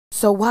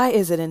So why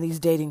is it in these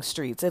dating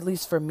streets, at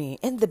least for me,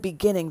 in the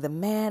beginning, the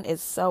man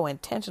is so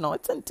intentional.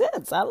 It's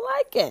intense. I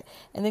like it.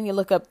 And then you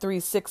look up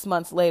 6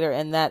 months later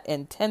and that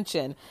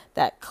intention,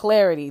 that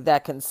clarity,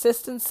 that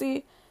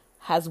consistency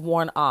has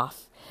worn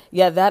off.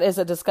 Yeah, that is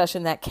a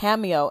discussion that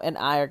Cameo and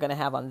I are going to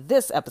have on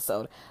this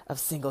episode of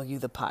Single You,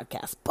 the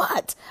podcast.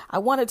 But I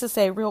wanted to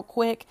say real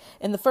quick,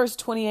 in the first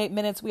 28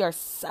 minutes, we are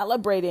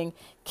celebrating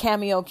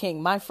Cameo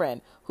King, my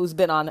friend, who's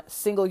been on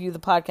Single You, the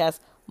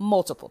podcast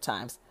multiple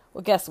times.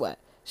 Well, guess what?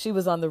 She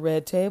was on the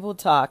Red Table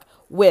Talk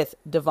with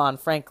Devon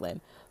Franklin,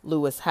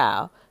 Lewis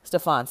Howe,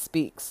 Stefan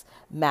Speaks,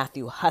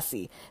 Matthew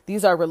Hussey.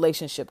 These are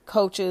relationship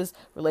coaches,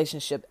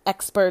 relationship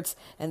experts,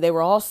 and they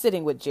were all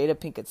sitting with Jada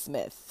Pinkett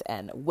Smith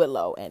and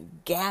Willow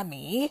and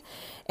Gammy,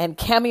 and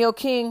Cameo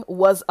King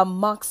was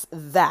amongst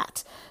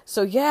that.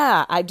 So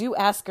yeah, I do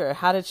ask her,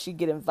 how did she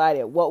get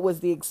invited? What was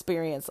the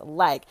experience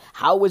like?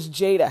 How was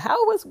Jada?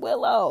 How was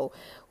Willow?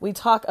 We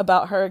talk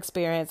about her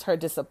experience, her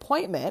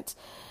disappointment,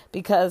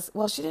 because,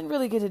 well, she didn't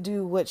really get to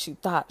do what she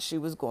thought she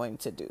was going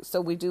to do.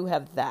 So we do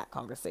have that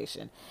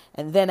conversation.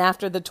 And then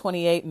after the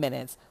 28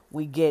 minutes,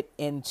 we get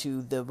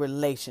into the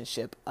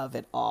relationship of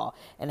it all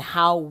and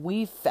how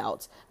we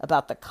felt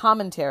about the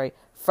commentary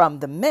from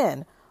the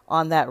men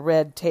on that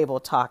Red Table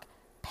Talk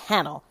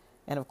panel.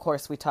 And of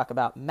course, we talk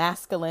about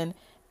masculine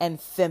and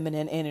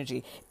feminine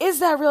energy. Is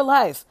that real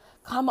life?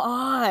 Come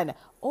on.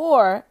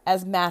 Or,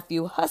 as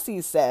Matthew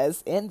Hussey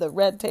says in the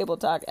Red Table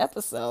Talk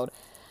episode,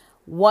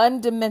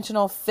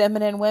 one-dimensional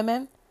feminine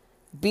women,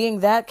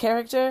 being that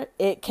character,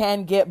 it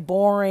can get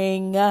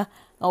boring.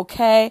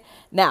 Okay?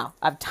 Now,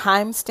 I've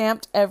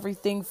time-stamped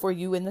everything for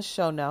you in the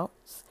show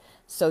notes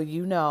so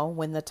you know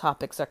when the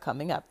topics are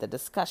coming up, the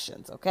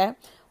discussions, okay?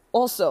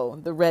 Also,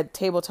 the Red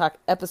Table Talk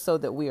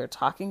episode that we are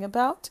talking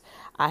about,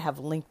 I have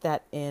linked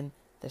that in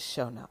the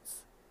show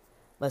notes.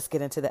 Let's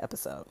get into the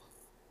episode.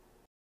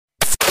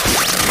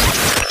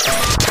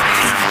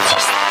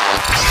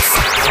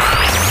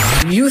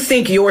 You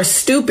think you're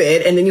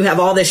stupid, and then you have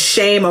all this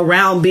shame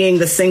around being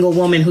the single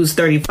woman who's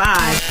 35.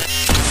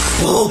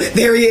 Oh,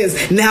 there he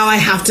is. Now I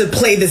have to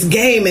play this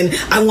game, and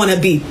I want to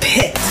be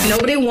picked.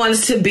 Nobody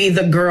wants to be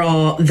the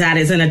girl that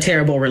is in a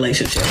terrible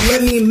relationship.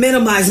 Let me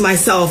minimize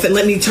myself, and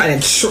let me try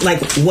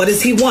to, what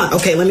does he want?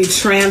 Okay, let me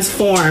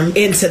transform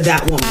into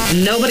that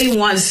woman. Nobody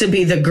wants to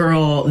be the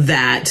girl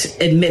that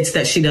admits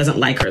that she doesn't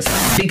like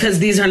herself, because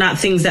these are not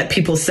things that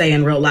people say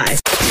in real life.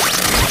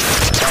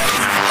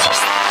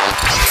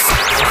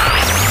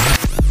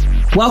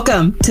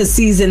 Welcome to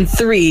season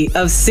 3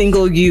 of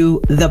Single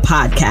You, the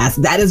podcast.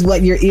 That is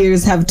what your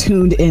ears have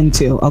tuned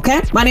into,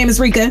 okay? My name is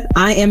Rika.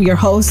 I am your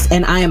host,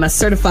 and I am a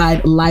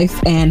certified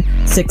life and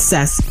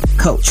success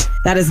coach.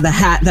 That is the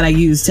hat that I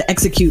use to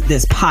execute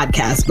this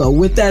podcast. But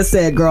with that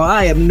said, girl,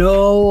 I am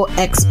no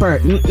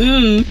expert.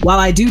 While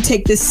I do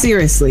take this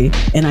seriously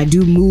and I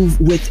do move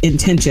with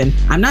intention,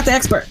 I'm not the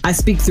expert. I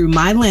speak through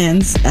my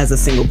lens as a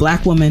single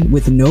Black woman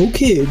with no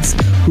kids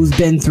who's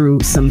been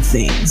through some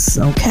things,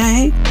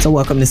 okay? So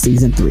welcome to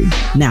season 3.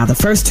 Now, the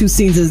first 2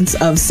 seasons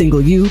of Single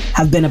You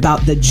have been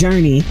about the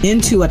journey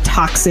into a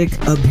toxic,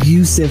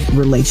 abusive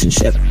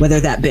relationship,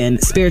 whether that been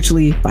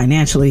spiritually,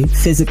 financially,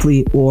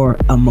 physically, or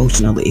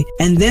emotionally.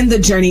 And then the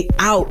journey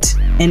out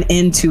and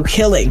into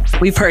healing.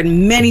 We've heard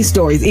many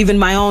stories, even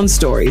my own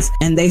stories,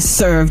 and they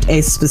served a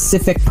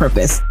specific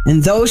purpose.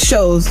 And those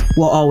shows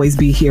will always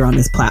be here on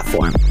this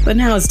platform. But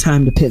now it's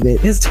time to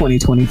pivot. It's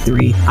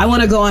 2023. I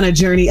want to go on a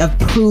journey of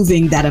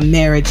proving that a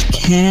marriage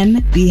can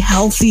be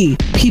healthy.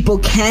 People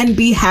can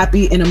be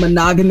happy in a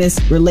monogamous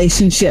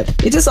relationship.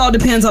 It just all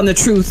depends on the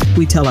truth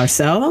we tell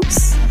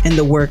ourselves and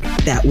the work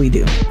that we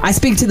do. I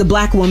speak to the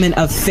Black woman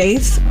of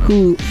faith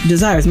who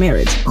desires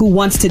marriage, who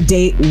wants to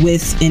date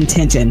with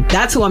intention.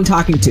 That's who I'm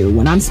talking to.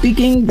 When I'm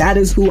speaking, that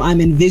is who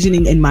I'm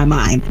envisioning in my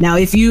mind. Now,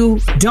 if you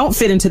don't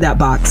fit into that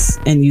box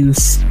and you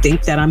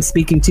think that I'm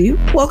speaking to you,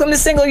 welcome to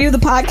Single You, the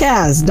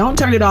podcast. Don't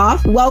turn it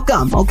off.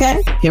 Welcome.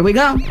 Okay, here we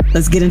go.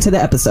 Let's get into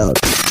the episode.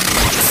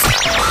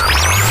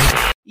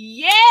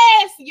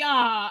 Yes, y'all.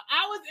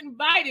 I was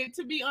invited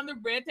to be on the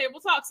Red Table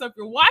Talk. So if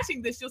you're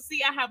watching this, you'll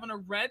see I have on a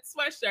red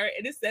sweatshirt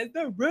and it says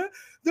the red,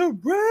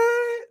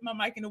 my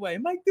mic in the way,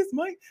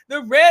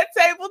 the Red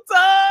Table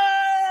Talk.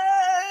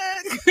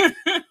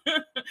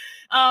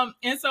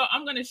 And so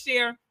I'm going to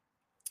share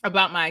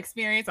about my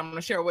experience. I'm going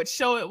to share what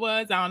show it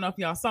was. I don't know if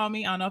y'all saw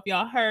me. I don't know if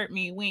y'all heard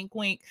me. Wink,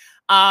 wink.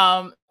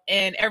 And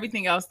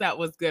everything else that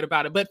was good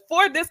about it. But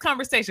for this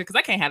conversation, because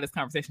I can't have this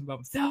conversation by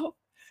myself.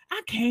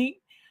 I can't.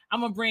 I'm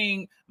going to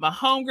bring my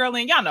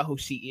homegirl in. Y'all know who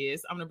she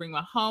is. I'm going to bring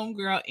my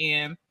homegirl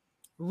in.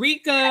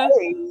 Rika,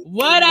 hey.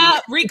 What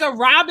up? Rika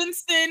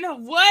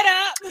Robinson, what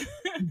up?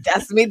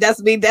 That's me.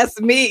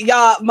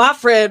 Y'all, my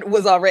friend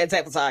was on Red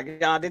Table Talk.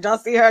 Y'all, did y'all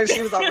see her?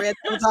 She was on Red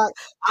Table Talk.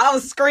 I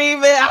was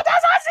screaming. I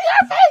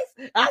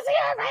see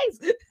her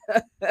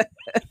face.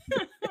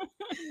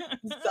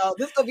 So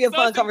this is going to be a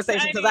fun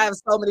conversation because I have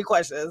so many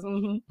questions.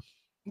 Mm-hmm.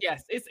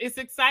 Yes, it's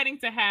exciting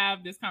to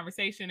have this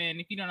conversation.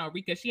 And if you don't know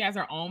Rika, she has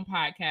her own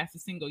podcast, the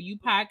Single You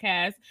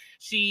podcast.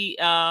 She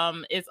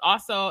is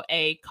also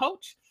a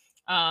coach,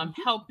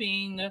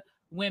 helping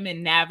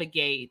women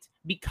navigate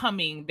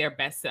becoming their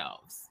best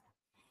selves.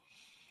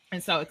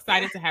 And so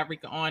excited to have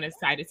Rika on,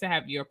 excited to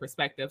have your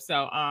perspective. So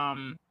I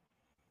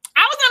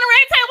was on the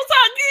Red Table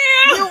Talk,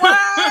 You was.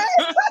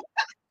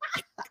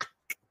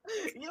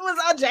 You was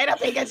on Jada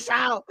Pinkett's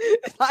show.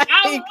 Like,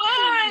 I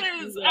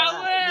was.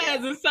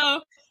 And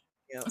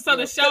so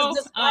the show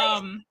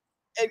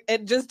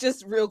and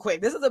just real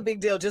quick, this is a big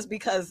deal just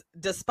because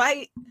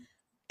despite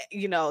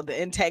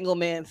the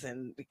entanglements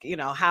and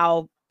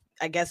how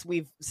I guess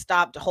we've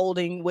stopped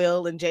holding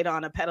Will and Jada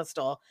on a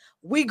pedestal,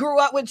 we grew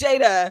up with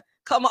Jada.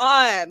 Come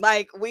on,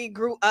 like we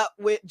grew up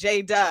with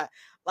Jada.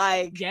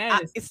 Like,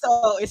 yes. It's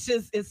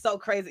so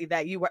crazy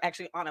that you were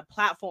actually on a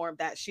platform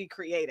that she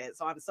created.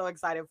 So I'm so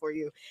excited for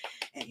you.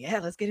 And yeah,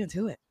 let's get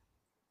into it.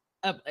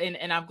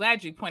 And I'm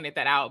glad you pointed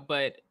that out.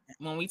 But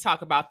when we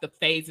talk about the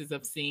phases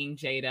of seeing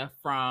Jada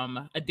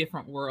from a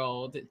different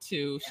world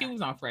to, she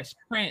was on Fresh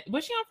Prince.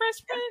 Was she on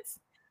Fresh Prince?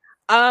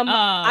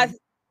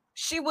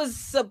 She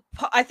was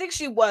I think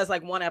she was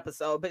like one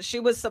episode, but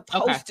she was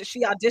supposed to.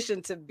 She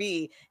auditioned to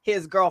be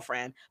his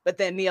girlfriend, but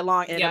then Nia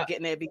Long ended up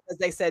getting it because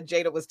they said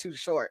Jada was too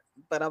short.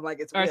 But I'm like,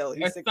 it's real.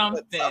 He's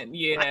something.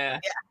 Yeah.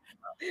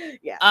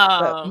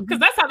 Because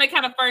that's how they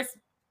kind of first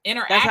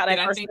interacted. That's how they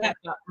first I think met.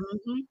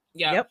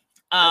 Yeah. Yep.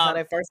 That's how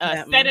they first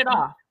met. Set It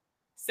Off.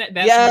 That's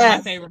one of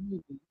my favorite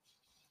movies.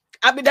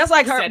 I mean, that's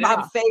like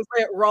my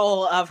favorite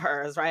role of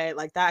hers, right?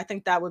 Like that. I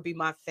think that would be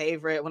my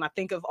favorite when I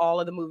think of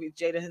all of the movies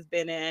Jada has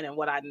been in and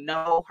what I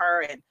know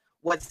her and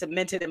what's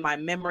cemented in my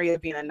memory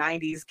of being a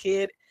 90s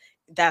kid.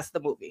 That's the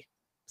movie.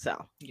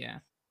 So yeah.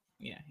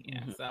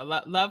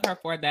 So love her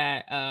for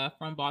that.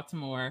 From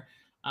Baltimore.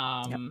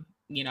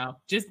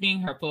 Just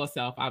being her full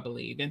self, I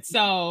believe. And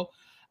so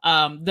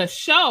the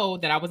show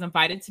that I was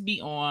invited to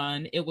be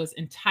on, it was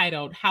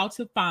entitled How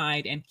to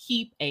Find and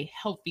Keep a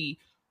Healthy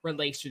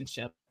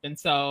Relationship. And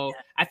so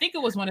I think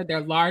it was one of their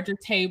larger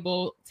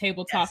table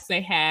talks they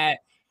had.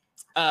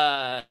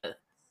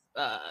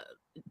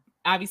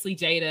 Obviously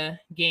Jada,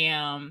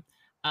 Gam,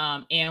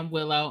 and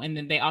Willow, and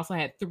then they also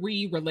had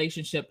 3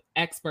 relationship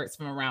experts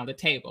from around the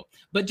table.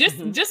 But just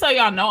so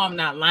y'all know, I'm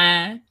not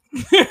lying.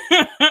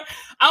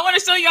 I want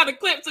to show y'all the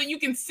clip so you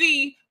can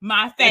see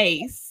my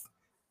face.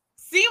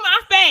 See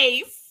my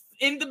face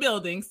in the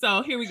building.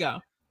 So here we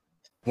go.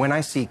 When I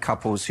see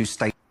couples who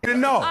stay... I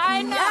know.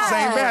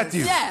 St.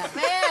 Matthew. Yeah,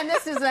 man,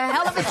 this is a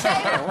hell of a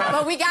table.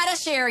 But we got to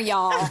share,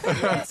 y'all.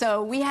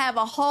 So we have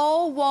a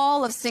whole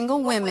wall of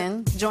single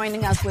women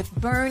joining us with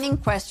burning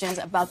questions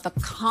about the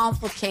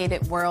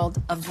complicated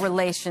world of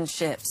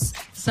relationships.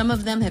 Some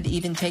of them have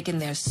even taken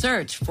their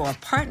search for a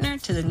partner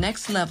to the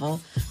next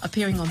level,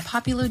 appearing on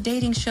popular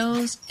dating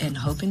shows and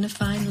hoping to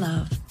find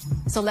love.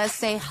 So let's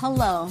say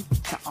hello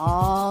to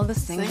all the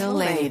single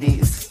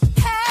ladies.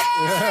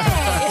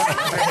 Hey!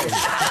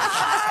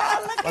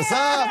 What's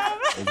up?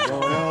 What's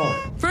going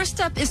on?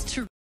 First up is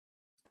to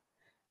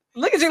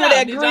look at you with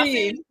that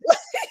green.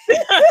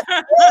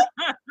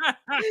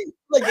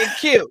 Looking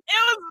cute.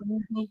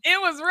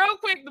 It was real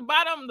quick. The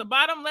bottom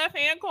left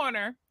hand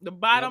corner.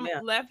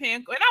 Left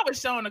hand, and I was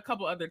shown a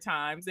couple other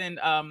times,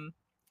 and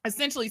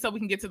essentially, so we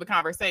can get to the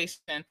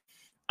conversation.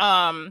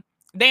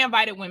 They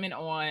invited women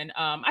on.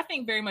 I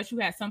think very much who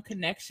had some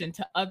connection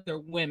to other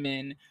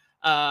women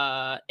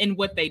in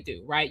what they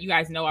do, right? You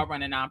guys know I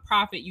run a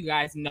nonprofit. You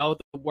guys know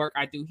the work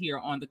I do here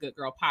on the Good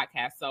Girl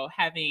podcast. So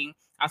having,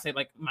 I'll say,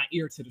 like, my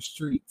ear to the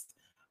streets,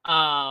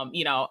 I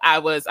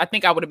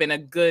think I would have been a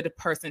good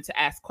person to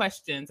ask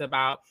questions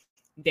about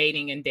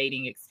dating and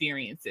dating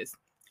experiences.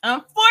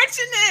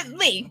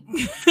 Unfortunately,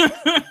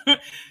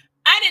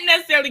 I didn't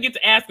necessarily get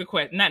to ask a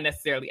question. Not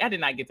necessarily. I did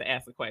not get to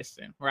ask a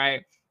question,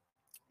 right?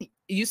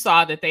 You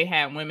saw that they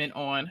had women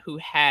on who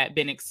had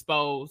been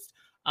exposed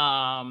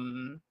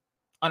on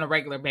a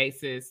regular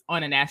basis,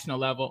 on a national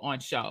level, on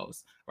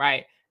shows,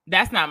 right?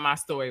 That's not my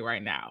story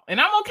right now. And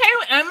I'm okay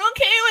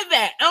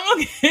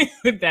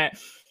with that.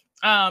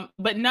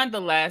 But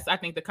nonetheless, I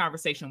think the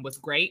conversation was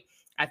great.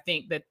 I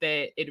think that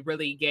it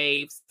really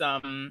gave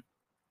some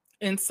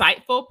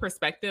insightful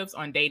perspectives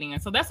on dating.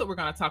 And so that's what we're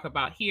going to talk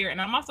about here.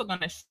 And I'm also going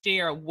to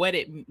share what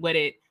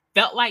it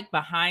felt like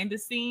behind the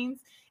scenes.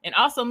 And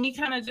also me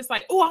kind of just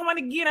like, oh, I want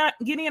to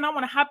get in, I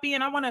want to hop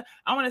in, I want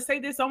to say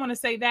this, I want to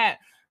say that.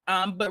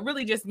 But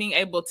really just being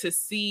able to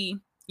see,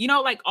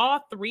 like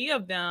all 3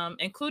 of them,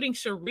 including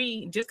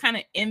Cherie, just kind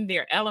of in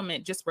their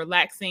element, just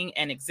relaxing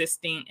and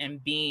existing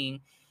and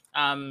being,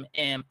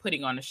 and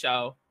putting on a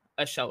show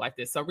like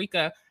this. So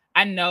Rika,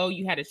 I know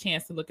you had a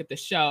chance to look at the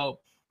show.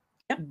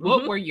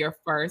 What were your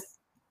first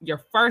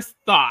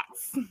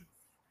thoughts?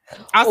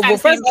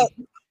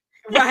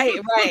 Right.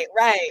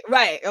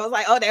 It was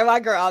like, oh, they're my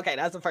girl. Okay,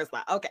 that's the first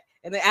thought. Okay.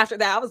 And then after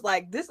that, I was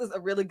like, this is a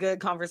really good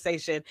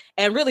conversation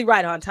and really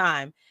right on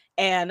time.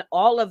 And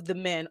all of the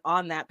men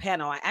on that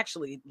panel, I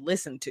actually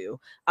listened to,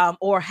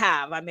 or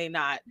have. I may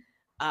not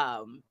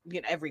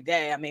every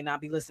day. I may not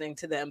be listening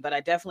to them, but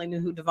I definitely knew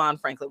who Devon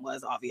Franklin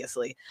was,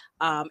 obviously.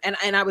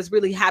 And I was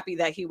really happy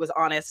that he was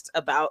honest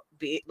about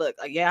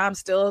I'm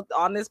still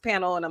on this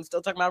panel and I'm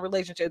still talking about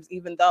relationships,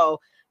 even though,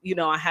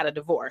 I had a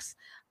divorce.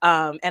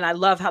 And I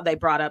love how they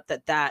brought up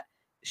that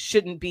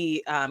shouldn't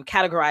be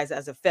categorized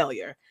as a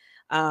failure.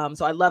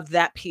 So I love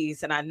that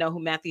piece. And I know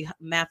who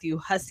Matthew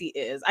Hussey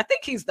is. I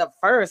think he's the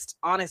first,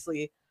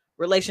 honestly,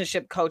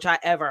 relationship coach I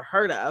ever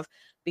heard of,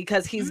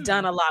 because he's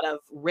done a lot of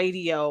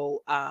radio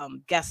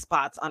guest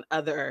spots on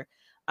other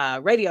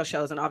radio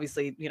shows. And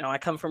obviously, I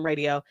come from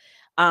radio.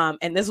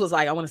 And this was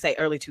I want to say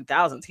early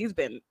 2000s. He's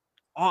been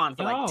on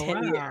for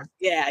 10 years.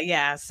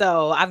 Yeah.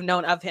 So I've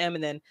known of him,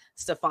 and then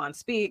Stefan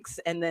Speaks,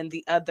 and then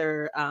the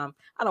other, I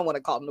don't want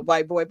to call him the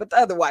white boy, but the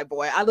other white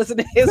boy. I listen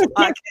to his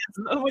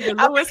podcast. With the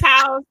Lewis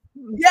House.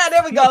 Yeah,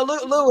 there we go.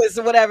 Lewis,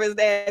 or whatever his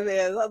name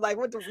is. I was like,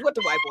 what the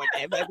white boy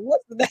name is?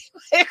 What's the name?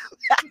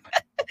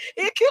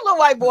 He's a cute little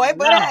white boy,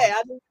 but hey,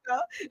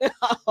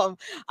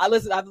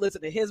 I've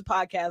listened to his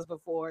podcast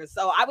before.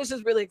 So I was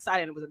just really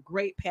excited. It was a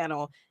great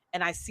panel,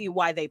 and I see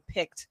why they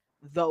picked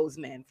those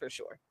men for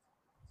sure.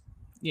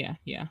 Yeah.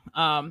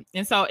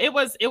 And so it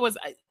was,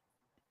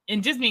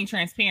 and just being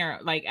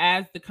transparent, like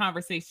as the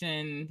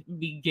conversation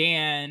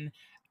began,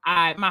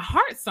 my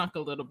heart sunk a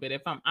little bit,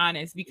 if I'm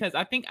honest, because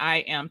I think I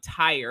am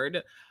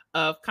tired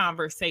of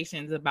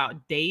conversations about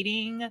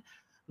dating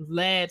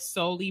led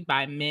solely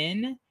by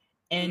men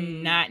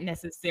and not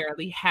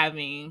necessarily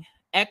having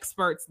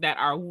experts that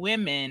are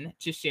women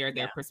to share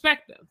their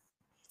perspective.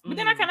 But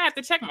then I kind of have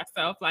to check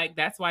myself. Like,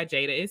 that's why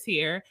Jada is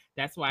here.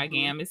 That's why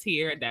Gam is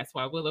here. That's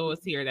why Willow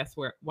is here. That's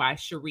why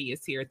Cherie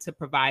is here, to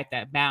provide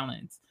that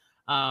balance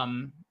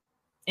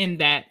in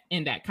that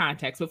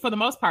context. But for the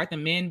most part, the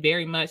men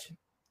very much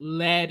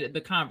led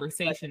the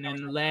conversation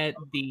and led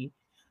the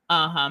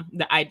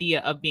idea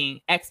of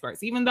being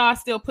experts, even though I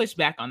still push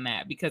back on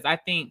that, because I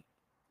think,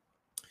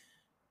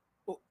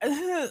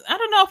 I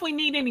don't know if we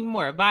need any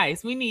more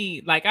advice. We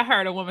need, like I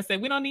heard a woman say,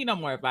 we don't need no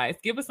more advice.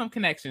 Give us some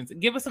connections.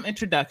 Give us some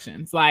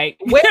introductions. Like,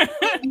 where?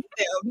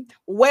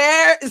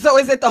 So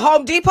is it the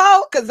Home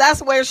Depot? Because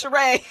that's where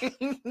Sheree.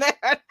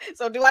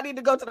 So do I need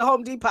to go to the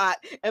Home Depot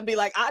and be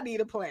like, I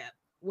need a plan?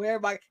 Where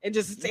am I? And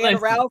just stand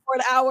around for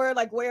an hour?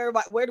 Like, where am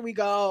I? Where do we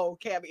go?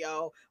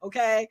 Cameo.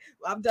 Okay.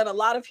 I've done a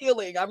lot of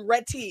healing. I'm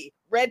red tea.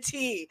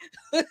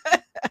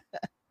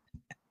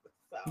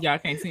 Y'all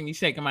can't see me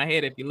shaking my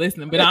head if you're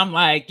listening, but I'm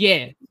like,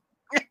 yeah.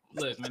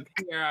 Look, man,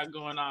 here I'm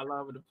going all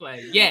over the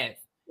place. Yes.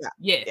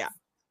 Yeah.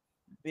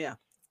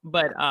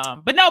 But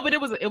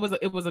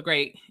it was a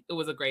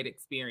great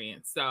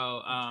experience.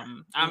 So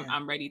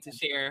I'm ready to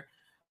share.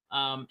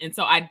 And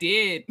so I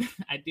did.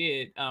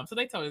 So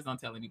they told us don't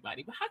tell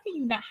anybody, but how can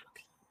you not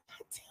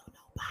tell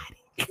nobody?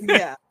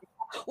 Yeah.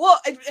 Well,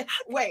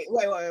 wait.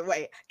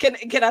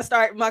 Can I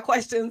start my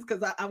questions?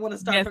 Because I want to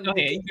start from the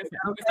beginning. You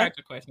can start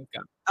your questions.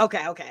 Go.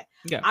 Okay.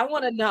 Yeah. I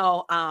want to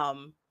know,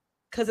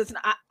 because it's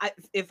not,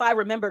 if I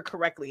remember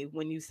correctly,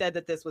 when you said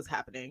that this was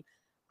happening,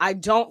 I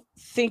don't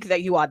think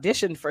that you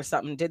auditioned for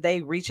something. Did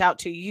they reach out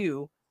to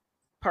you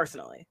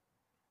personally?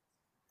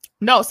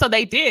 No, so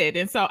they did.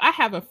 And so I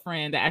have a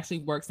friend that actually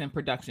works in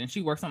production.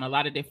 She works on a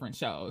lot of different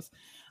shows.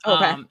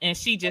 Okay. And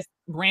she just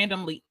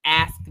randomly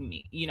asked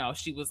me,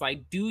 she was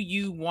like, do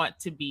you want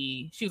to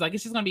be, she was like,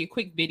 it's just going to be a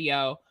quick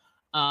video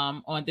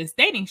on this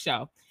dating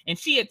show. And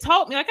she had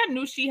told me, like, I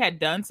knew she had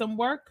done some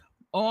work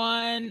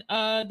on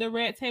the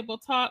Red Table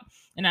Talk.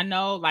 And I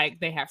know, like,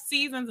 they have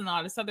seasons and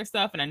all this other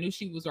stuff. And I knew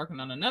she was working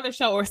on another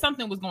show or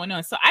something was going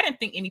on. So I didn't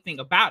think anything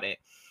about it.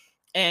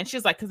 And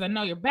she's like, because I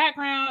know your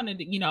background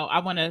and, I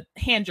want to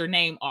hand your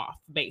name off,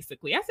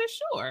 basically. I said,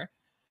 sure.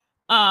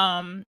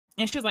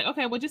 And she was like,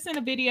 okay, well, just send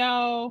a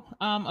video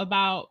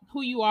about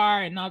who you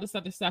are and all this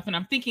other stuff. And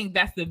I'm thinking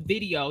that's the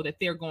video that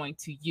they're going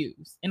to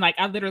use. And like,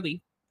 I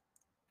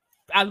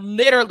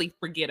literally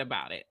forget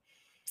about it.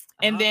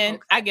 And then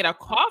I get a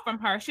call from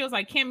her. She was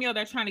like, Cameo,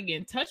 they're trying to get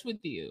in touch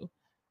with you.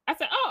 I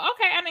said, oh,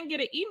 okay. I didn't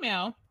get an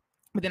email.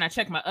 But then I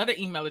checked my other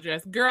email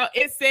address. Girl,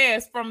 it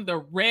says from the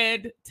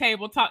Red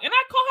Table Talk. And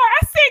I call her.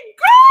 I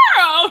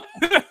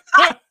said, girl.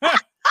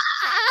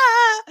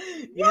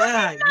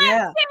 Yeah.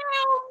 Tell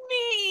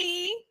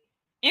me.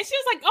 And she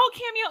was like, oh,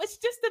 Cameo, it's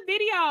just a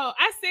video.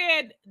 I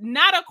said,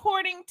 not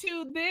according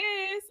to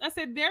this. I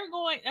said,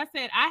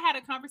 I had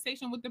a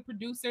conversation with the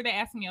producer. They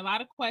asked me a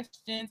lot of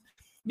questions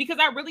because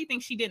I really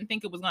think she didn't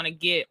think it was going to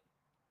get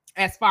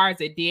as far as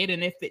it did.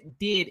 And if it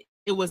did,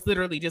 it was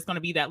literally just going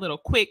to be that little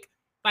quick,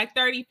 like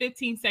 30,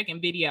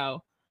 15-second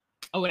video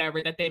or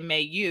whatever that they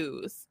may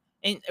use.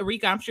 And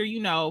Rika, I'm sure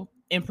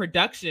in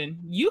production,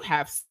 you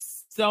have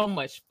so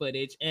much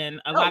footage.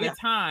 And a lot of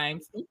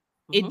times,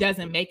 it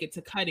doesn't make it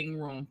to cutting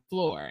room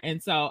floor.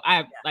 And so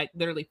I like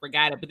literally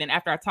forgot it. But then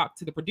after I talked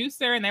to the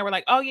producer and they were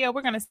like, oh yeah,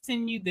 we're going to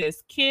send you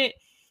this kit.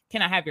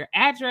 Can I have your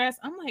address?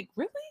 I'm like,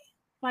 really?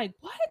 Like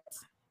what?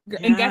 Yeah.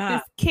 And got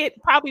this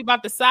kit probably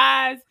about the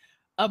size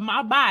of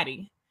my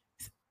body.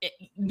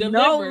 Delivered.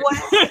 No way.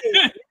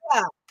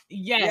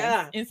 Yes.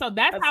 Yeah. And so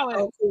that's how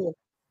it, cool.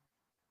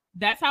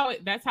 that's how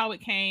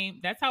it came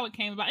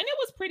about. And it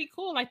was pretty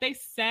cool. Like they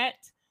set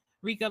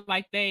Rika,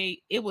 like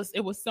it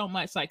was so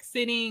much like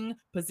sitting,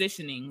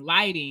 positioning,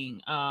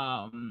 lighting,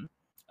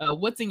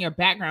 what's in your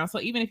background.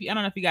 So even if I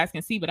don't know if you guys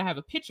can see, but I have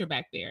a picture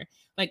back there.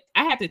 Like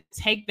I had to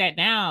take that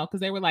down because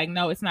they were like,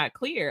 no, it's not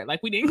clear.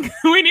 Like we didn't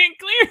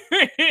clear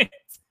it.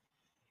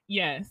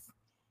 Yes.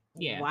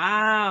 Yeah.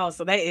 Wow.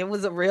 So it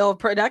was a real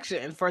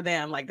production for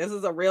them. Like this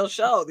is a real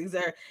show.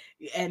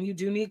 And you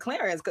do need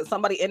clearance because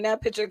somebody in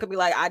that picture could be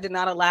like, I did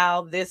not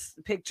allow this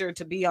picture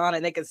to be on,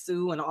 and they could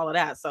sue and all of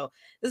that. So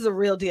this is a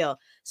real deal.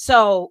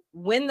 So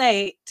when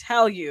they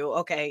tell you,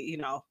 okay,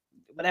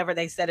 whatever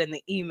they said in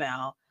the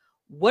email,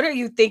 what are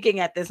you thinking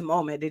at this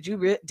moment?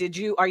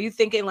 Are you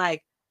thinking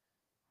like,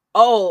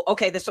 oh,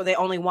 okay, so they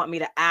only want me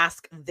to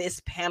ask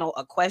this panel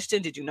a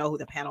question? Did you know who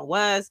the panel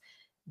was?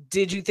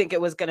 Did you think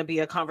it was going to be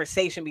a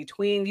conversation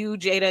between you,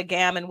 Jada,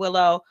 Gam, and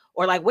Willow?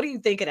 Or like, what are you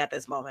thinking at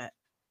this moment?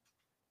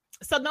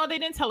 So no, they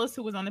didn't tell us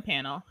who was on the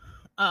panel.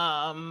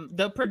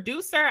 The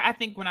producer, I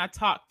think when I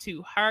talked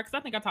to her, because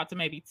I think I talked to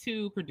maybe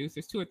 2 or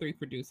 3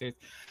 producers,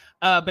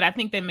 but I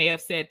think they may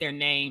have said their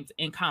names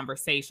in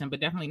conversation,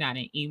 but definitely not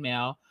in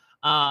email.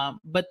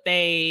 But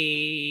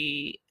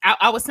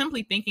I was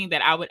simply thinking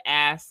that I would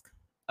ask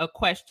a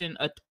question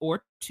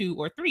or 2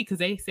 or 3, because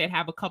they said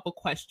have a couple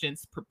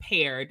questions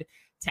prepared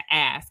to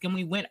ask. And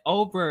we went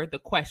over the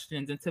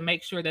questions and to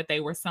make sure that they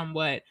were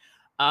somewhat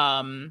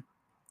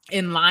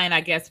in line,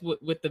 I guess,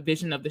 with the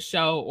vision of the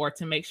show, or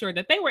to make sure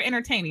that they were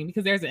entertaining,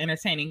 because there's an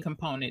entertaining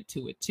component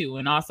to it too.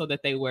 And also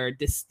that they were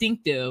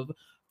distinctive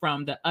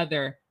from the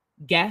other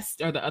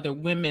guests or the other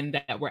women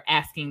that were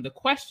asking the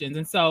questions.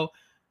 And so,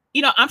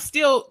 I'm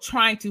still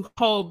trying to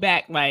hold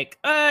back, like,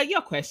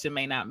 your question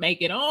may not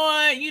make it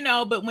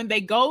on, but when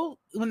they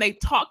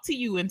talk to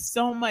you in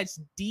so much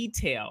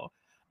detail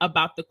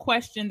about the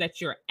question that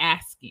you're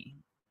asking,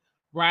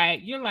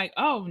 right? You're like,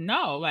 oh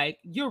no, like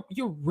you're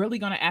really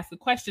going to ask a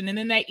question. And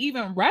then they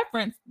even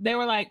they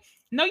were like,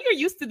 no, you're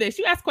used to this.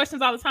 You ask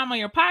questions all the time on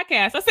your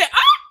podcast. I said,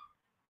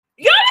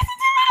 you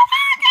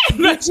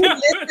listen to my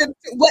podcast.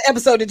 What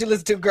episode did you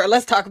listen to, girl?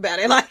 Let's talk about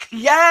it. Like,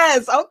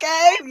 yes.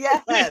 Okay.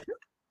 Yes.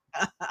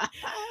 So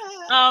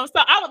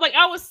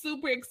I was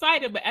super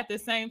excited, but at the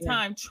same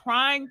time,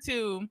 trying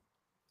to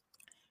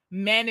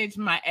manage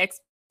my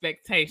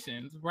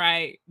expectations,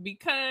 right?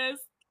 Because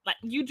like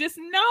you just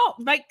know,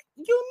 like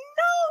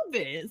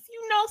this,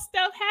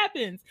 stuff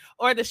happens,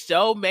 or the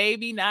show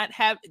maybe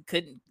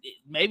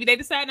maybe they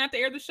decide not to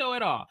air the show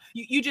at all.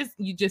 You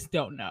just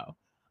don't know.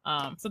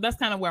 So that's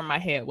kind of where my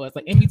head was,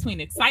 like in between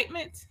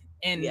excitement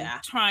and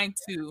trying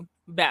to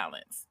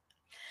balance.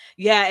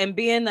 Yeah, and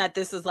being that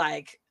this is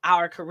like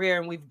our career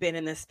and we've been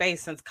in this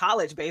space since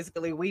college,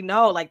 basically, we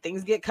know like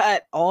things get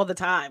cut all the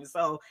time.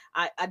 So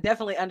I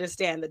definitely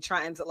understand the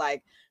trying to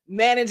like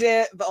manage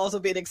it, but also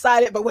being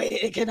excited, but wait,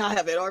 it cannot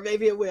have it, or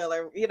maybe it will,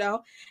 or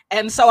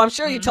And so I'm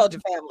sure you told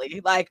your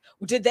family, like,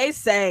 did they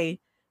say,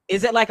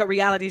 is it like a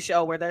reality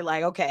show where they're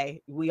like,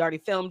 okay, we already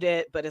filmed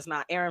it, but it's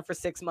not airing for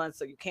 6 months,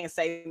 so you can't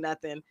say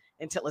nothing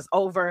until it's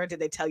over? Did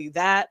they tell you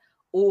that,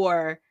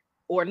 or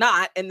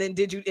not? And then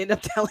did you end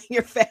up telling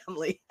your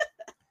family?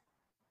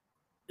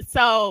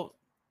 So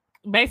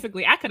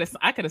basically, I could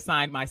have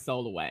signed my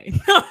soul away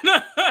because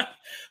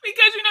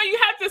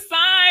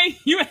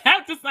you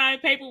have to sign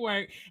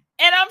paperwork,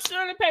 and I'm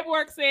sure the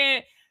paperwork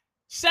said,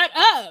 "Shut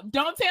up,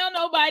 don't tell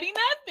nobody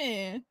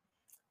nothing."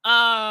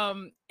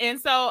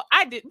 And so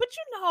I did, but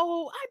I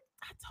told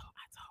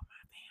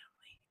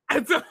my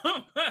family.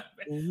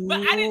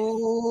 But I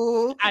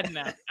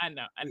didn't. I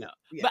know.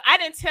 Yeah. But I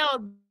didn't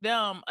tell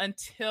them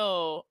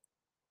until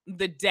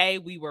the day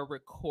we were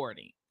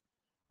recording.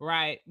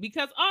 Right.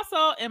 Because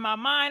also in my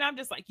mind, I'm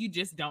just like, you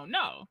just don't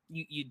know.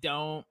 You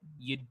don't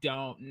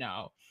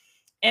know.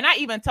 And I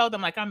even told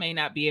them, like, I may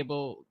not be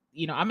able,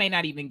 I may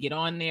not even get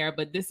on there,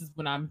 but this is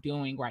what I'm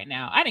doing right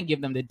now. I didn't give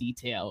them the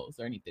details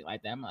or anything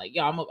like that. I'm like,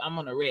 yo, I'm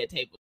on a red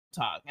table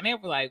talk. And they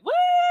were like, what?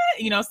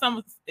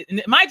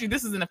 Mind you,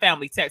 this is in a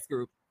family text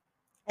group.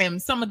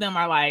 And some of them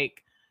are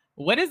like,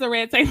 what is a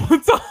red table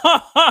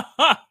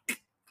talk?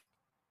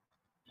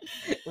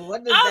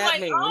 What does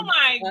that mean? Oh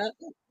my,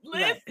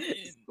 listen.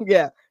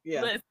 Yeah.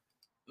 Listen.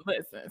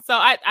 So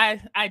I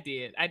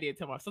did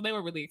tell them. So they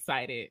were really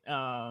excited.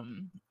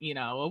 When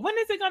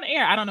is it gonna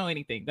air? I don't know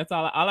anything. That's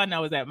all I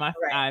know is that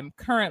I'm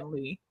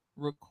currently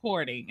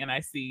recording, and I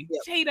see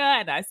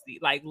Jada, and I see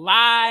like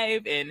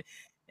live and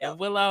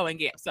Willow and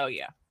Gam. So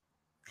yeah.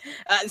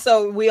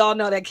 So we all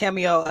know that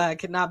Cameo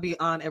cannot be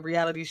on a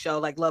reality show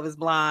like Love is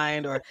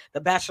Blind or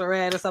The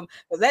Bachelorette or something.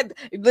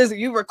 Listen,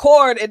 you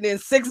record and then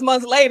 6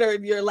 months later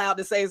you're allowed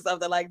to say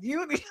something like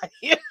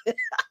that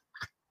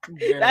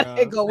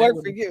ain't gonna work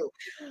for you.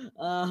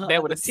 They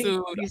would have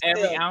sued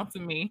every ounce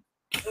of me.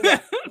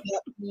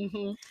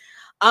 Mm-hmm.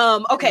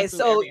 Okay,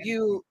 so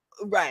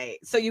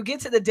you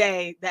get to the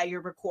day that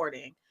you're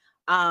recording,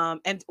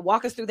 and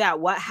walk us through that.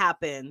 What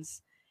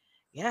happens?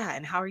 Yeah,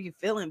 and how are you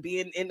feeling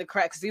being in the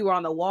cracks? You were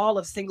on the wall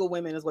of single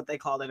women, is what they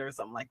called it, or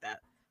something like that.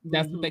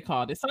 That's what they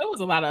called it. So it was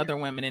a lot of other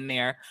women in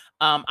there.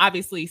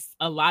 Obviously,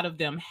 a lot of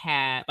them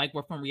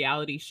were from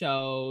reality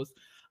shows,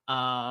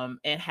 and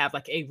have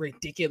like a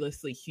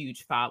ridiculously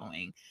huge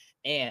following,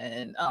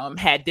 and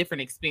had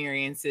different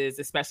experiences,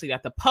 especially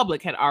that the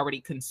public had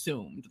already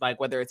consumed, like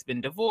whether it's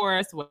been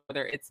divorced,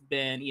 whether it's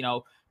been,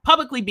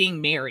 publicly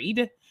being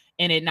married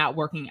and it not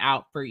working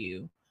out for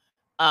you.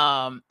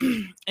 And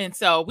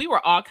so we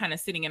were all kind of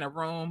sitting in a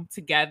room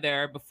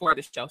together before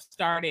the show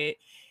started.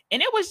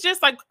 And it was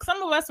just like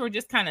some of us were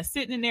just kind of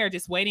sitting in there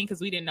just waiting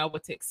because we didn't know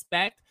what to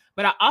expect.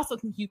 But I also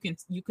think you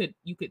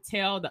could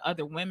tell the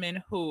other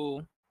women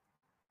who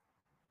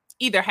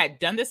either had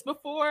done this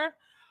before,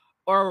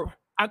 or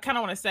I kind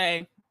of want to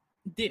say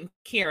didn't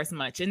care as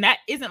much. And that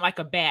isn't like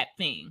a bad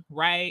thing,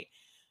 right?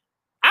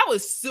 I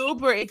was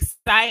super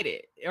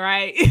excited,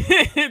 right,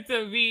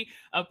 to be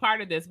a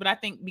part of this. But I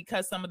think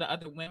because some of the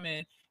other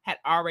women had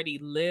already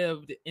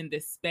lived in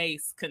this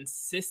space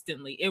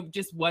consistently, it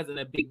just wasn't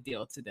a big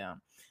deal to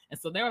them. And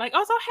so they were like,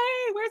 oh, so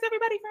hey, where's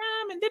everybody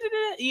from? And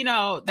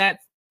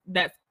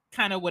that's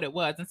kind of what it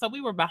was. And so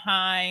we were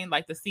behind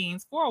like the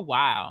scenes for a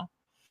while.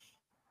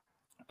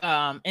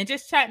 And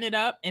just chatting it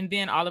up. And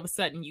then all of a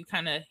sudden you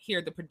kind of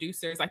hear the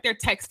producers, like they're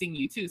texting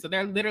you too. So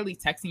they're literally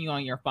texting you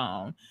on your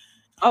phone.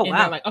 Oh, and wow.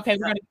 They're like, okay,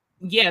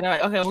 they're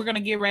like, okay, we're going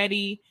to get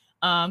ready.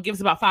 Give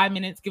us about 5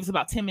 minutes, give us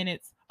about 10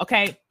 minutes.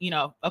 Okay.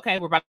 Okay,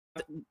 we're about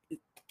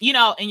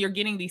to, and you're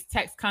getting these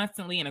texts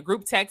constantly in a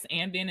group text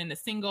and then in a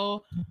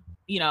single,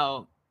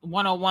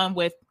 one-on-one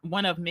with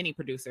one of many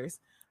producers.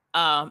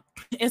 And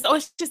so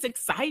it's just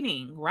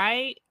exciting,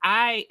 right?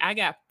 I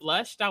got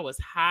flushed. I was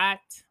hot.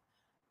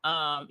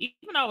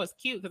 Even though I was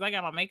cute because I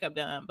got my makeup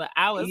done, but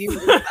I was you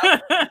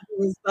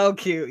was so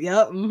cute.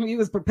 Yep. You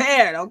was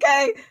prepared.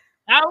 Okay.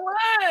 I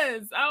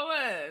was.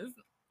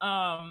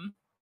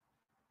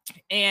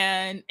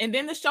 And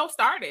then the show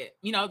started.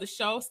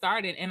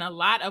 And a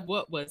lot of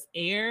what was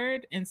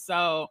aired. And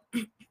so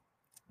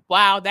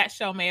wow, that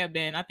show may have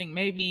been, I think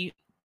maybe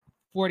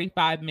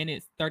 45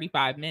 minutes,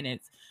 35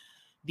 minutes.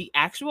 The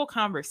actual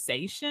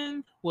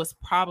conversation was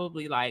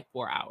probably like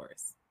 4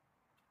 hours.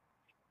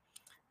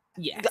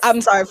 Yes.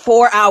 I'm sorry,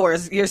 4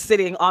 hours you're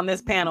sitting on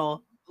this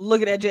panel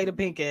looking at Jada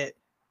Pinkett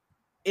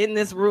in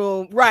this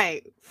room.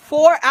 Right.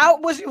 4 hours.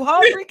 Was you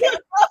hungry? Girl,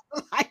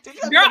 I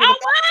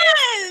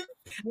was.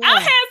 Yeah. I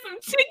had some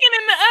chicken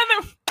in the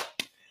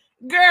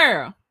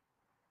oven.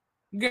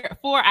 Girl,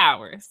 4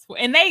 hours.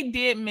 And they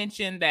did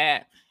mention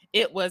that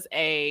it was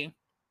a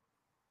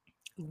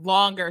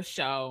longer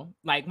show,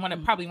 like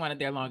probably one of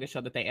their longest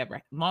shows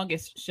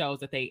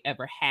that they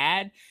ever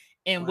had.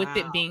 And with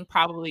it being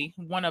probably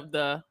one of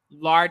the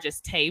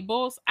largest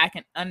tables, I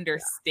can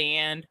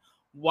understand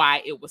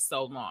why it was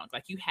so long.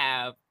 Like you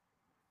have,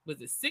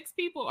 was it 6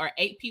 people or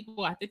 8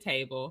 people at the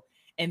table?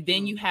 And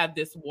then you have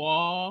this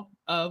wall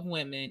of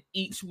women,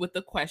 each with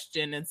a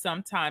question. And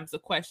sometimes the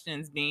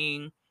questions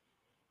being,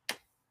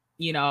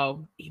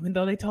 even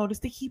though they told us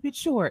to keep it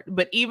short,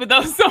 but even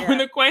though some of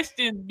the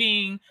questions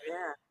being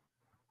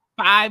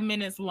 5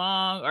 minutes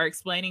long or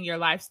explaining your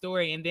life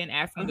story and then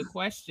asking the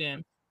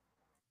question,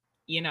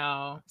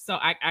 so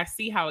I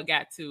see how it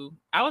got to.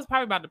 I was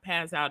probably about to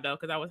pass out though,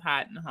 because I was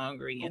hot and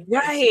hungry.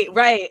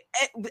 Right.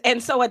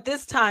 And so at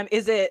this time,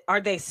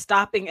 are they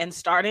stopping and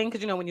starting?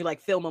 Because when you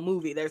like film a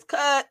movie, there's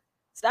cut,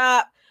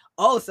 stop.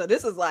 Oh, so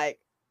this is like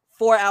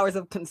 4 hours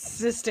of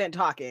consistent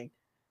talking.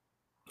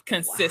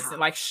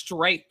 Like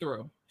straight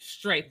through.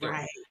 Right.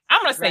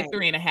 I'm gonna say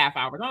 3.5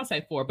 hours. I don't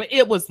say 4, but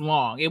it was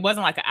long. It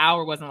wasn't like an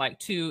hour. It wasn't like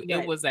 2. Right.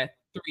 It was a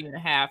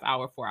 3.5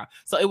 hour, 4 hours.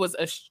 So it was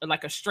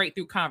like a straight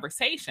through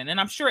conversation. And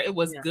I'm sure it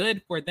was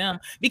good for them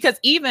because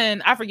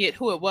even, I forget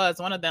who it was.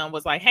 One of them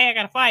was like, hey, I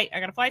got a flight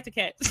to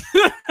catch.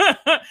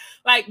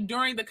 Like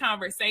during the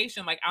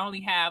conversation, like I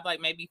only have like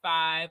maybe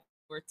 5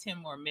 or 10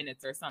 more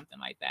minutes or something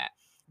like that.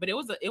 But it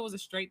was a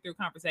straight through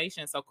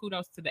conversation. So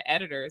kudos to the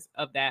editors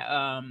of that,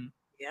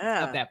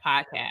 of that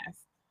podcast.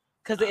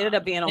 Because it ended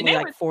up being only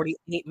like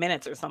 48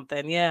 minutes or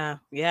something. Yeah.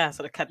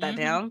 So to cut that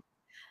down.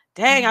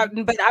 Dang,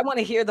 but I want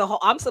to hear the whole.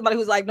 I'm somebody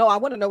who's like, no, I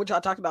want to know what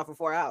y'all talked about for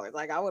 4 hours.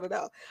 Like, I want to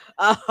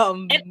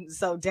know.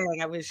 So dang,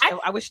 I wish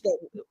that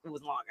it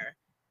was longer.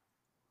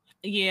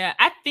 Yeah,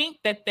 I think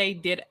that they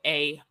did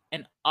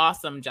an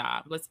awesome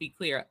job. Let's be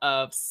clear,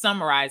 of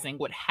summarizing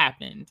what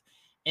happened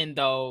in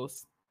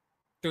those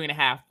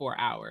 3.5, 4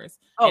 hours.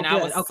 And good.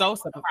 I was so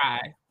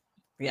surprised.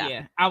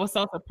 Yeah, I was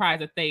so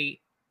surprised that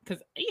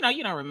because you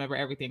don't remember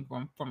everything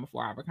from a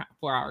 4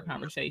 hour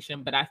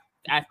conversation, but I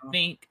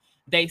think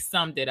they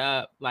summed it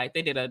up. Like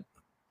they did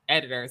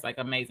editor's like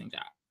amazing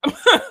job.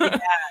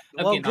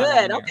 Well,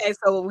 good. Okay,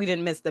 so we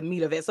didn't miss the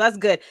meat of it. So that's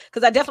good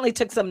because I definitely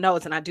took some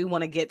notes and I do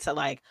want to get to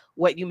like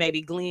what you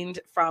maybe gleaned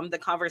from the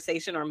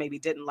conversation or maybe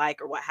didn't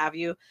like or what have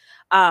you.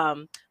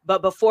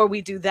 But before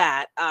we do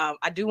that,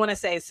 I do want to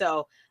say,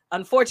 so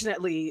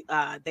unfortunately,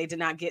 they did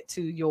not get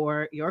to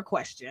your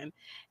question.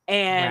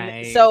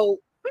 And so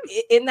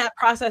in that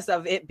process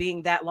of it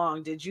being that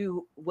long,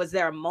 was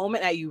there a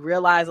moment that you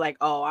realized like,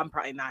 oh, I'm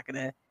probably not going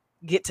to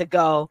get to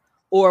go,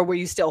 or were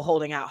you still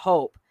holding out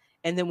hope?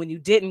 And then when you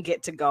didn't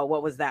get to go,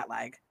 what was that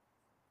like?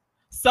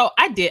 So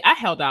I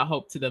held out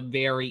hope to the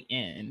very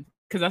end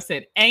because I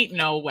said, ain't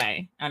no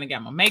way. I done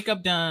got my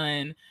makeup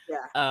done.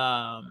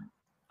 Yeah.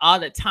 All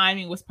the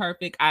timing was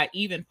perfect. I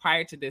even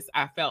prior to this,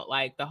 I felt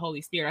like the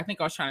Holy Spirit. I think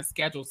I was trying to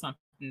schedule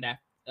something that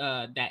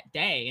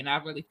day, and I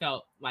really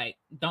felt like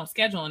don't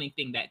schedule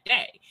anything that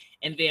day.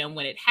 And then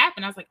when it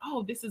happened, I was like,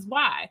 oh, this is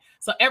why.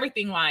 So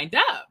everything lined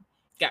up.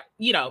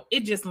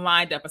 It just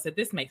lined up. I said,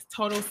 this makes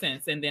total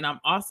sense. And then I'm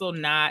also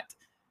not.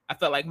 I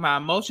felt like my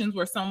emotions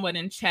were somewhat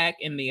in check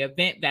in the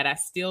event that I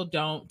still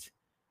don't,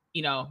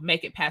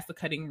 make it past the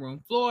cutting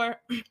room floor.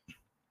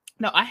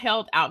 No, I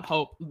held out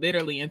hope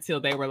literally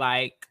until they were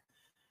like,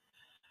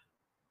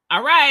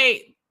 all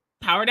right,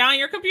 power down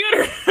your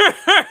computer.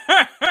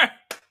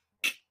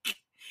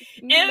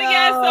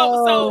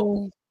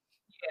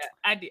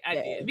 I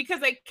did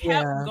because they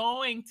kept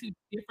going to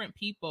different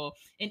people.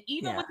 And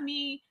even with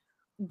me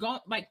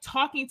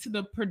talking to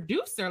the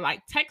producer,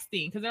 like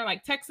texting, because they're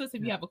like, text us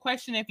if you have a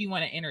question, if you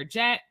want to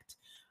interject.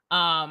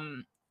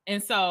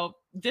 And so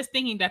just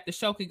thinking that the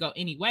show could go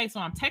anyway.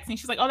 So I'm texting.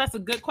 She's like, oh, that's a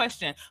good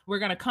question. We're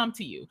going to come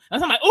to you. And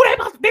so I'm like,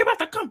 oh, they're about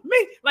to come to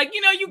me. Like,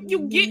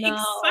 you get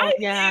excited.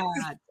 Yeah.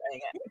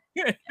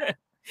 You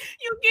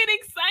get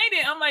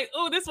excited. I'm like,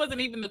 oh, this wasn't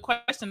even the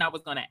question I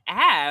was going to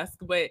ask,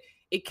 but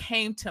it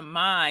came to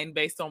mind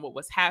based on what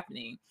was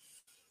happening.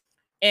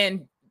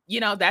 And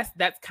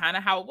that's kind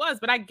of how it was.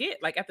 But I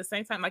get, like, at the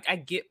same time, like, I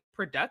get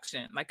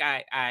production. Like,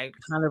 I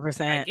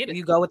 100%. get it.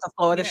 You go with the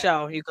flow of the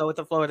show. You go with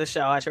the flow of the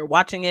show. As you're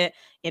watching it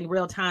in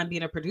real time,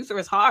 being a producer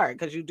is hard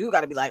because you do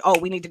got to be like, oh,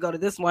 we need to go to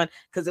this one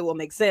because it will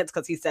make sense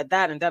because he said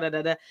that and da da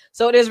da da.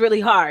 So it is really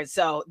hard.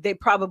 So they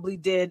probably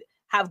did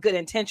have good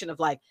intention of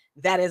like,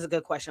 that is a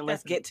good question.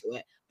 Let's get to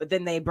it. But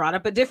then they brought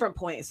up a different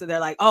point. So they're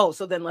like, oh,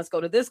 so then let's go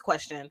to this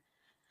question.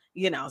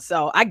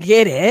 So I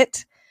get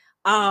it.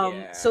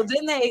 So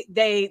then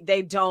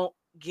they don't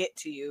get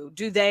to you.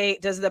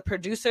 Does the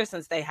producer,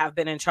 since they have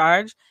been in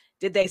charge,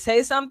 did they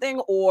say something,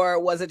 or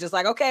was it just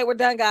like, okay, we're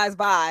done, guys,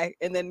 bye,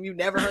 and then you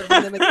never heard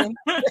from them again?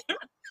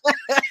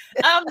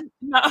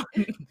 No.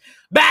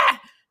 Bye.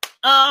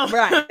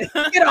 Right.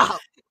 Get off.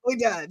 We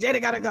done.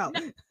 Jada gotta go.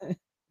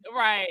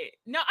 Right.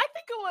 No, I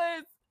think it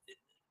was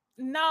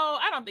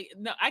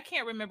I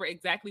can't remember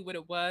exactly what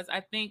it was.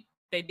 I think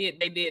they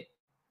did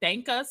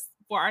thank us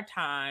for our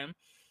time.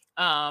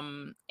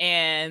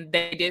 And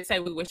they did say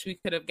we wish we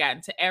could have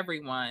gotten to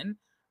everyone.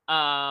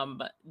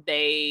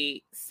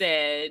 They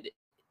said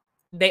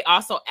they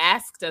also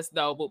asked us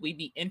though, would we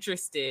be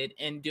interested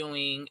in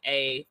doing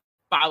a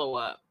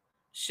follow-up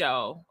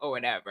show or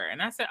whatever?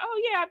 And I said,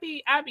 oh yeah,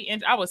 I'd be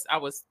I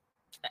was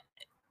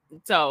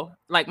so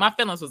like my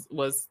feelings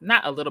was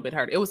not a little bit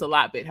hurt. It was a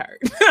lot bit hurt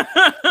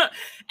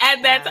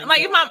at that time.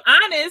 Like if I'm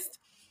honest,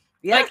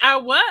 like I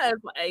was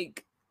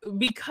like,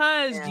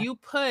 because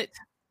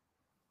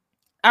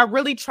I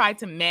really tried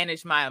to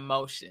manage my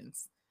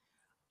emotions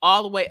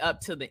all the way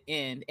up to the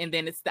end. And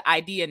then it's the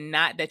idea,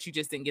 not that you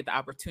just didn't get the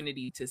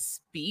opportunity to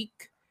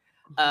speak,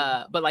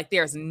 but like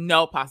there's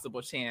no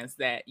possible chance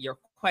that your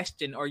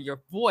question or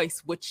your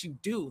voice, what you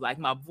do, like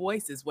my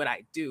voice is what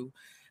I do,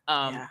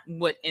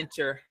 would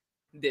enter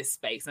this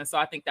space. And so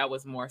I think that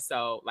was more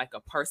so like a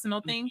personal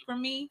thing for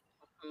me.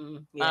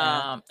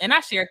 And I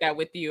shared that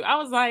with you. I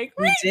was like,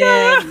 you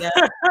did. Yeah.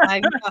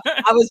 I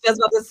was just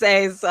about to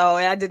say so,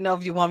 and I didn't know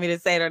if you want me to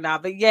say it or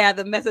not. But yeah,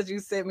 the message you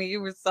sent me, you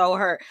were so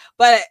hurt.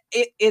 But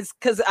it's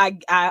because I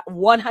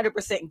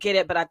 100% get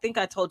it. But I think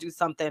I told you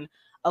something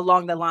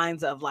along the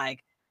lines of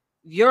like,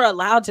 you're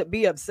allowed to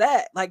be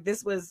upset. Like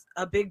this was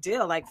a big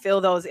deal. Like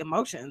feel those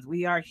emotions.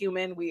 We are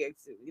human. We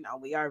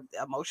are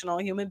emotional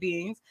human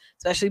beings,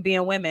 especially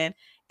being women.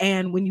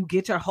 And when you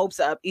get your hopes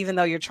up, even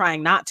though you're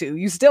trying not to,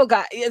 you still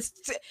got it's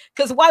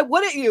because why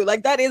wouldn't you?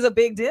 Like that is a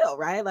big deal,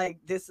 right? Like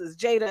this is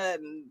Jada,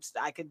 and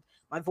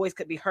my voice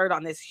could be heard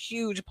on this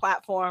huge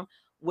platform,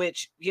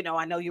 which,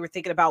 I know you were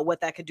thinking about what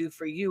that could do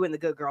for you in the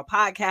Good Girl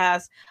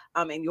podcast,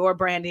 and your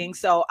branding.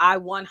 So I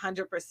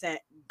 100%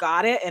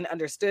 got it and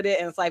understood it.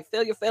 And it's like,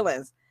 feel your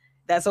feelings.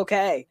 That's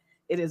okay.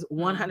 It is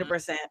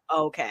 100%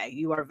 okay.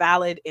 You are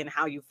valid in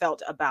how you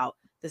felt about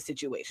the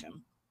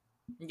situation.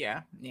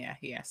 Yeah.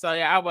 So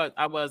yeah,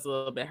 I was a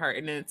little bit hurt.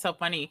 And then it's so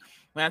funny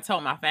when I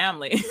told my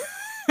family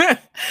that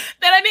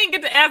I didn't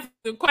get to ask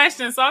the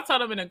question. So I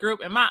told them in a group,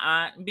 and my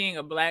aunt, being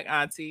a Black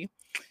auntie,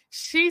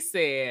 she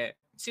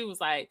was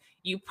like,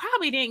 you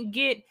probably didn't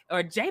get,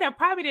 or Jada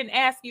probably didn't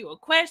ask you a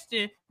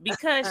question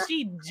because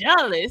she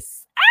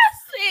jealous. I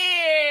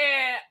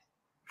said,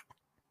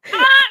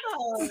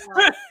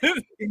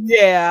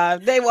 yeah,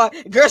 they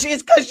want, girl, she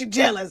is because you're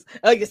jealous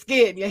of your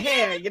skin, your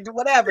hair, your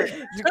whatever.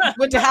 You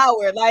went to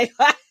Howard, like,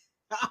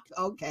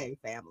 okay,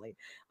 family.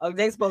 Oh,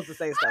 they supposed to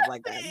say stuff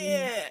like that.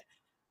 Yeah.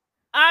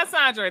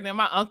 Sandra, and then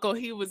my uncle,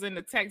 he was in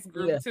the text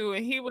group too,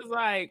 and he was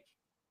like,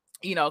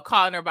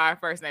 calling her by her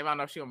first name. I don't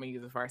know if she want me to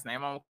use her first name.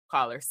 I'm gonna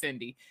call her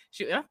Cindy.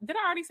 Did I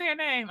already say her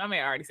name? I may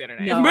have already said her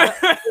name. No,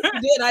 you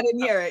did. I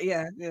didn't hear it.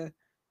 Yeah.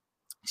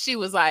 She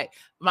was like,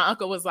 my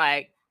uncle was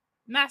like,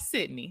 not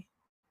Sydney.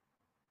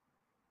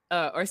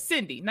 Or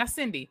Cindy, not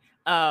Cindy.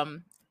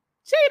 Jada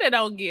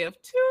don't give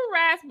two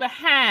ass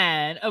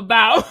behind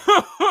about.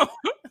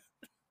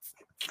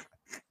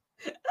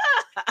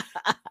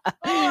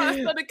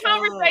 So the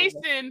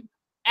conversation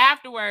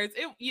afterwards,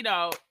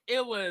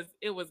 it was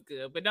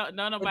good, but no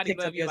nobody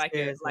love you like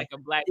a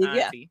black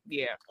auntie.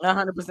 Yeah.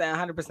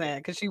 100%,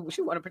 because she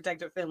want to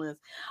protect her feelings.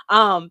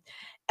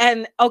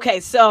 And okay,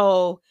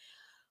 so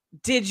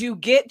did you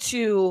get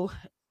to,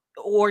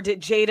 or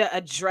did Jada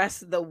address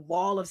the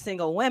wall of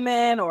single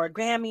women or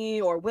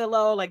Grammy or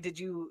Willow? Like,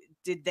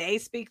 did they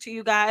speak to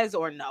you guys,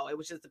 or no? It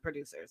was just the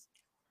producers.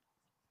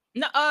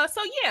 No,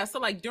 so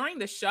like during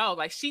the show,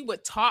 like she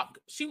would talk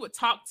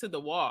to the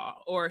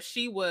wall, or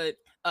she would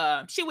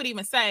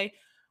even say,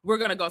 we're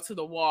gonna go to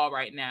the wall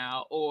right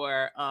now,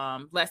 or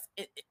let's,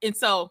 and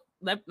so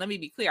let me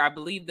be clear, I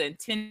believe the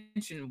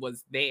intention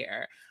was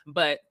there,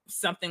 but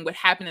something would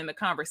happen in the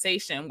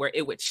conversation where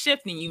it would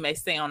shift, and you may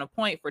stay on a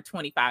point for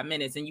 25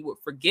 minutes and you would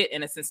forget,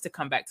 in a sense, to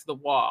come back to the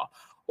wall,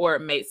 or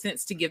it made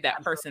sense to give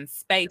that person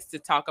space to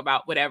talk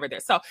about whatever they're.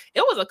 So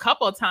it was a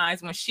couple of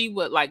times when she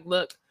would like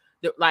look,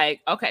 like,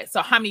 okay,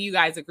 so how many of you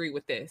guys agree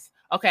with this?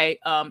 Okay,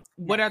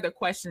 what other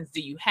questions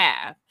do you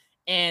have?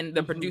 And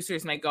the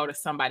producers may go to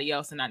somebody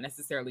else and not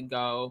necessarily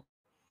go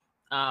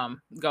to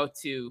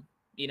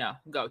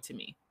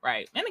me,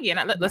 right? And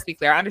again, let's be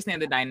clear, I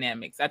understand the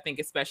dynamics. I think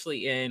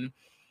especially in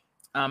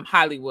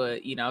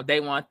Hollywood, they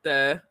want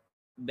the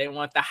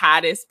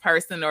hottest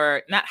person,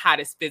 or not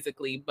hottest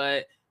physically,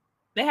 but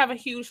they have a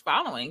huge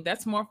following.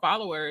 That's more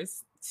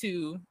followers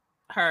to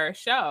her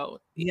show,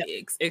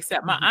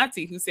 except my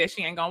auntie, who says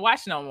she ain't gonna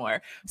watch no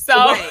more.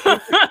 So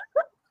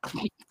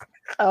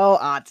oh,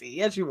 auntie,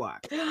 yes you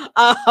are.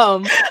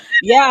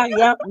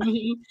 Yeah.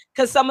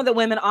 Because some of the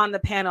women on the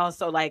panel,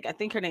 so like I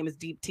think her name is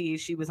Deep T,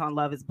 she was on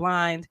Love is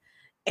Blind,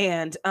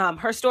 and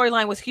her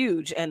storyline was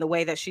huge, and the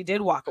way that she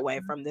did walk away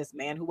from this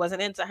man who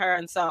wasn't into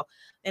her,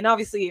 and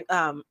obviously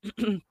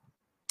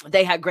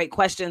they had great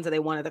questions and they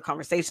wanted the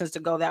conversations to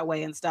go that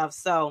way and stuff.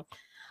 So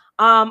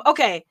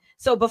okay,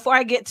 so before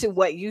I get to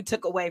what you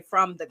took away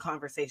from the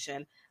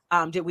conversation,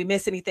 did we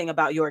miss anything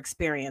about your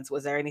experience?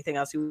 Was there anything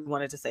else you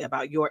wanted to say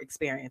about your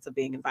experience of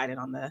being invited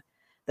on the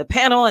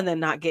panel and then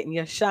not getting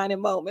your shining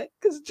moment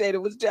because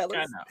Jada was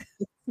jealous?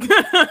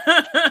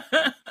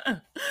 I know.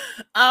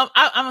 I'm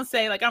gonna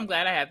say, like, I'm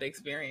glad I had the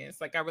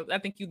experience. Like, I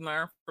think you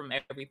learn from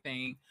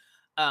everything.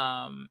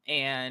 I'm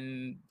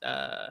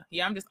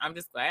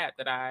just glad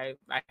that I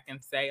can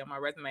say on my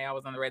resume I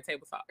was on the Red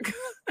Table Talk.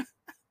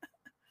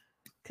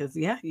 Because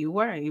you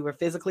were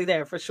physically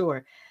there for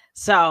sure.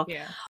 So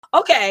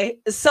okay,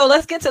 so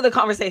let's get to the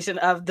conversation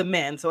of the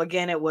men. So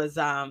again, it was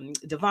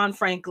Devon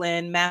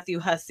Franklin, Matthew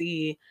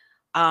Hussey,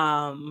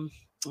 oh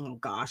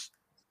gosh,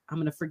 I'm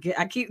gonna forget.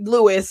 I keep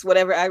Lewis,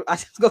 whatever. I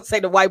just gonna say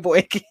the white boy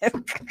again.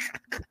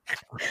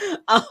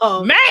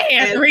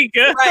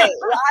 Rika. Right.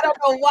 Well, I don't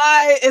know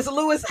why it's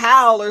Lewis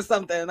Howell or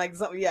something like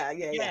something. Yeah.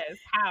 Yes,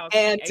 Howell.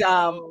 And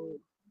HOWES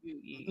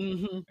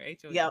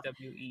or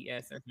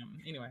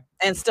something. Anyway.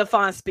 And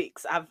Stefan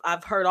Speaks.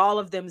 I've heard all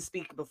of them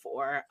speak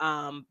before.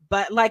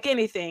 But like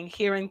anything,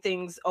 hearing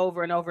things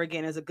over and over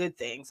again is a good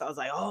thing. So I was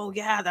like, oh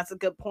yeah, that's a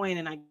good point.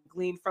 And I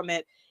gleaned from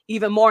it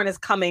even more, and it's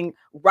coming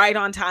right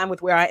on time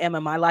with where I am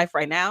in my life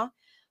right now.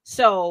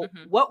 So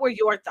what were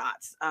your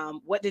thoughts?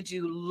 What did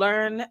you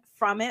learn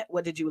from it?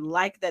 What did you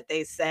like that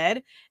they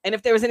said? And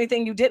if there was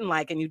anything you didn't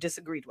like and you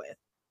disagreed with?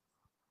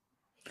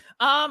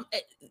 I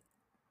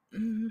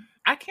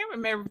can't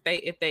remember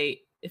if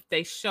they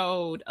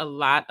showed a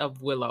lot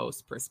of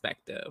Willow's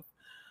perspective.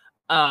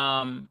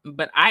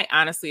 But I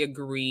honestly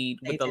agreed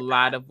with a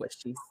lot of what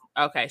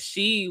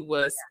she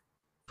was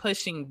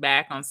pushing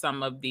back on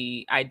some of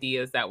the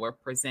ideas that were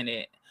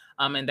presented,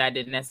 and that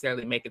didn't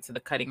necessarily make it to the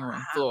cutting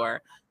room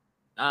floor.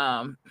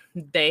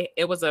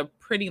 It was a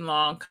pretty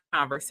long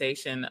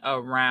conversation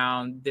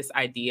around this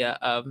idea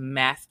of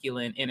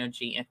masculine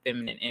energy and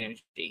feminine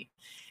energy.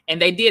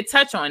 And they did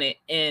touch on it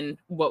in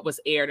what was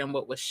aired and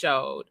what was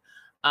showed.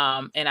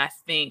 And I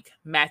think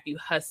Matthew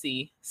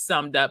Hussey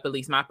summed up, at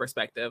least my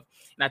perspective,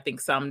 and I think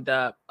summed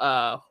up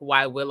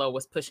why Willow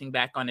was pushing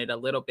back on it a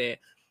little bit.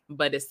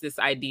 But it's this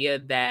idea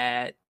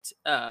that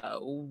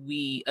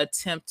we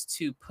attempt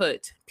to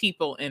put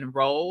people in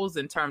roles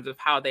in terms of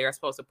how they are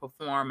supposed to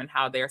perform and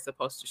how they're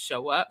supposed to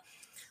show up.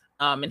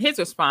 And his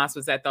response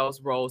was that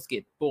those roles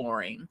get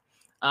boring.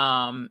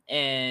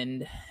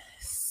 And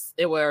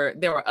there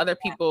were other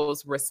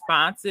people's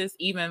responses,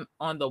 even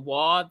on the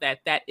wall,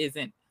 that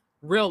isn't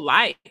real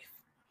life.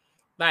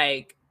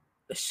 Like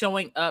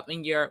showing up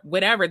in your,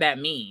 whatever that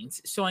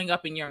means, showing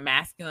up in your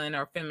masculine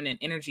or feminine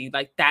energy,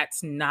 like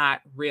that's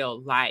not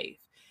real life.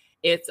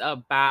 It's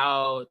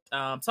about,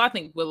 so I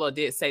think Willow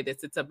did say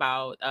this, it's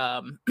about,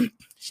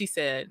 she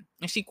said,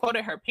 and she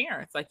quoted her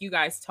parents, like, you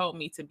guys told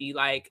me to be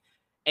like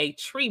a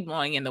tree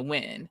blowing in the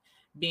wind,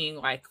 being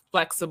like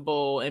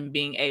flexible and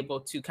being able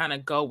to kind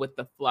of go with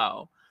the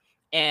flow.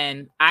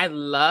 And I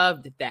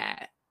loved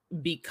that,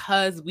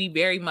 because we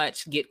very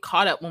much get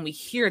caught up when we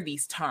hear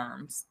these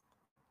terms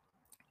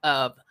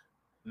of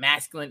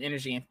masculine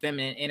energy and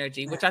feminine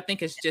energy, which I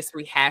think is just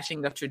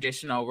rehashing of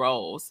traditional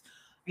roles.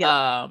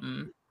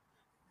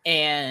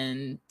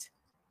 and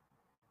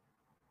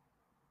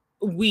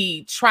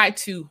we try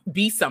to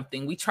be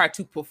something. We try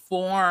to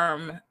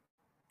perform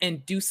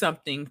and do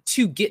something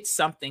to get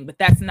something, but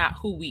that's not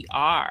who we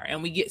are.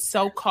 And we get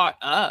so caught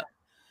up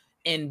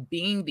in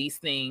being these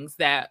things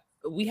that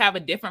we have a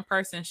different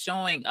person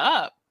showing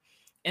up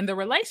in the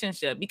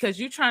relationship because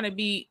you're trying to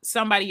be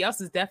somebody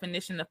else's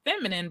definition of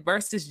feminine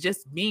versus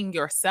just being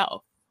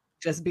yourself.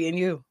 Just being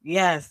you.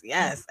 Yes,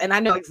 yes. And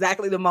I know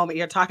exactly the moment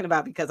you're talking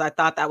about because I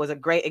thought that was a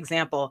great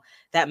example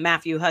that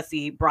Matthew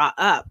Hussey brought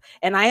up.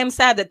 And I am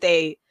sad that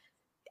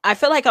I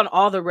feel like on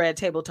all the Red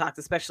Table Talks,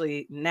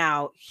 especially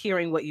now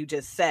hearing what you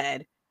just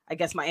said, I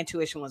guess my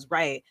intuition was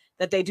right,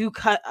 that they do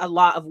cut a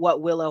lot of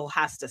what Willow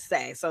has to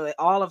say. So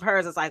all of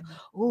hers is like,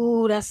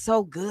 ooh, that's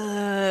so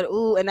good.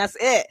 Ooh, and that's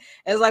it.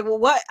 And it's like, well,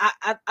 what?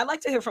 I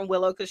like to hear from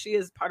Willow because she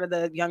is part of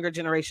the younger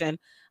generation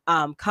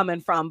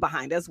coming from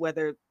behind us,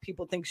 whether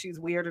people think she's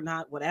weird or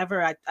not,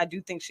 whatever. I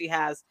do think she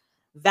has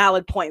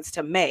valid points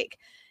to make.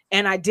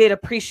 And I did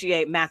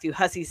appreciate Matthew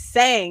Hussey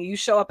saying you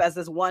show up as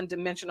this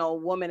one-dimensional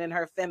woman in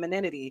her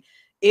femininity.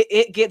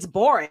 It gets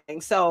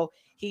boring. So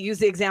he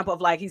used the example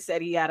of, like he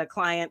said, he had a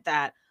client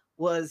that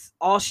was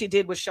all she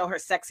did was show her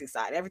sexy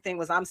side. Everything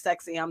was I'm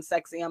sexy, I'm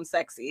sexy, I'm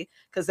sexy,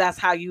 because that's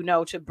how you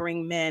know to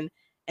bring men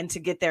and to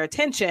get their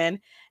attention.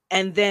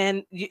 And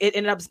then it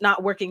ended up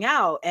not working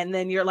out. And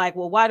then you're like,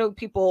 well, why do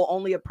people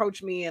only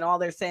approach me and all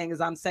they're saying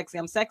is I'm sexy,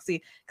 I'm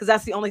sexy? Because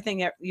that's the only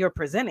thing you're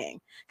presenting,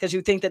 because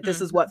you think that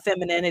this is what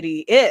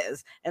femininity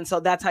is. And so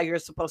that's how you're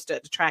supposed to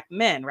attract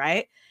men,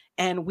 right?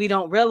 And we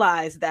don't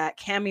realize that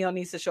Cameo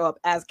needs to show up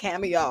as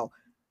Cameo,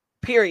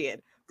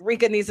 period.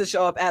 Rika needs to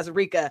show up as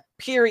Rika,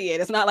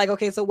 period. It's not like,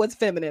 okay, so what's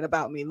feminine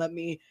about me? Let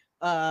me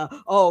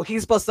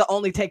he's supposed to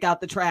only take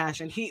out the trash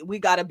and we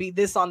got to be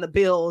this on the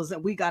bills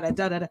and we got to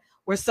da.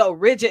 We're so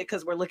rigid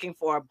because we're looking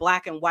for a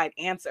black and white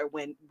answer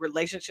when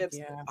relationships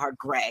are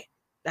gray.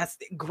 That's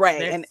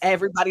gray, and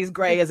everybody's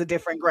gray is a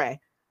different gray.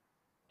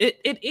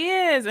 It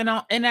is, and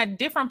at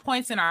different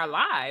points in our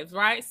lives,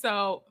 right?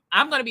 So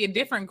I'm going to be a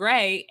different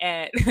gray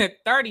at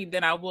 30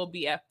 than I will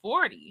be at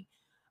 40.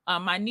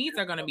 My needs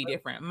are going to be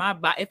different.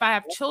 If I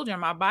have children,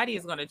 my body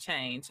is going to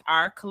change.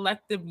 Our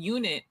collective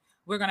unit,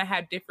 we're going to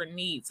have different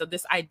needs. So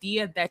this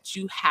idea that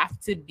you have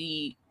to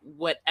be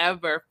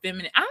whatever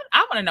feminine, I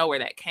want to know where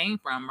that came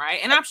from, right?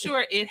 And I'm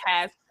sure it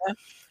has.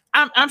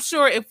 I'm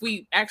sure if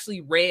we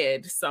actually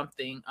read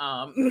something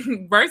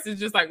versus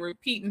just like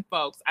repeating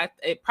folks,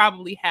 it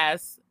probably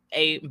has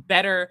a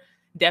better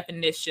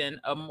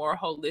definition, a more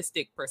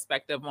holistic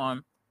perspective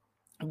on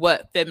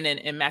what feminine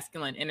and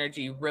masculine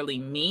energy really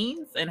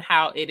means and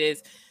how it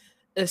is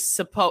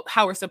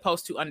how we're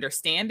supposed to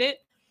understand it.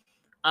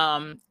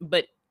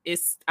 But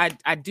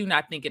I do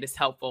not think it is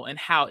helpful in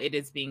how it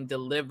is being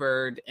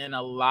delivered in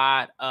a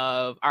lot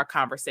of our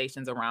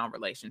conversations around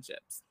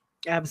relationships.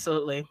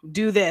 Absolutely.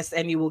 Do this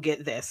and you will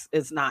get this.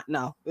 It's not,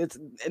 no, it's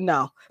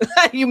no.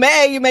 you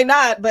may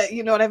not, but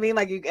you know what I mean?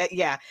 Like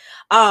yeah.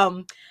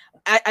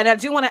 I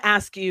do want to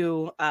ask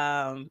you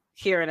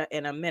here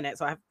in a minute.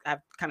 So I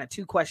have kind of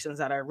two questions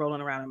that are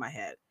rolling around in my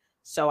head.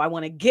 So I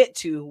want to get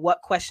to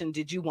what question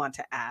did you want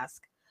to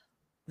ask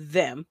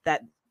them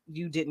that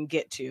you didn't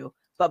get to?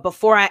 But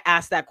before I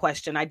ask that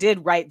question, I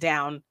did write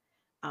down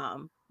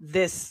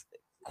this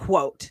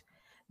quote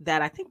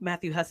that I think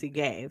Matthew Hussey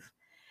gave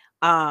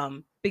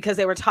because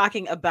they were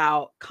talking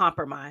about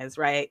compromise,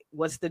 right?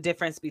 What's the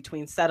difference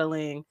between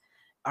settling?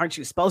 Aren't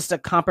you supposed to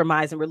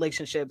compromise in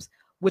relationships?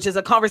 Which is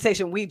a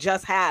conversation we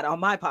just had on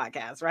my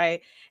podcast,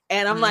 right?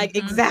 And I'm like,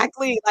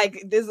 exactly,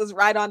 like this is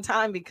right on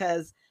time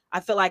because I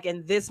feel like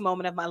in this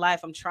moment of my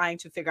life, I'm trying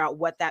to figure out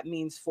what that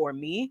means for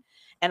me.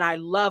 And I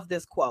love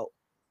this quote.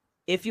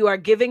 If you are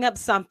giving up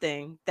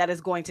something that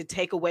is going to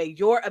take away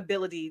your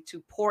ability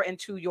to pour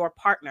into your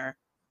partner,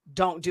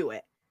 don't do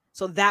it.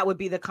 So that would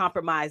be the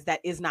compromise that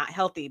is not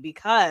healthy,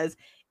 because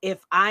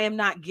if I am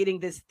not getting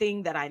this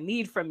thing that I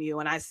need from you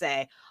and I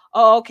say,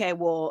 oh, okay,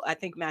 well, I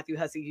think Matthew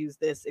Hussey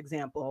used this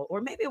example, or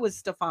maybe it was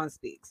Stefan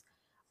Speaks.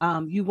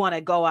 You want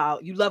to go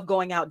out, you love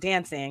going out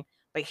dancing,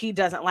 but he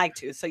doesn't like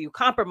to. So you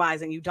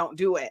compromise and you don't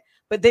do it,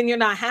 but then you're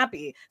not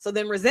happy. So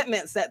then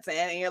resentment sets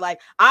in and you're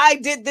like, I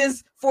did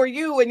this for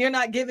you and you're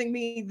not giving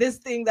me this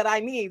thing that I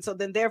need. So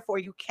then therefore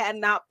you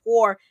cannot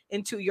pour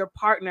into your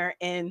partner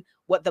in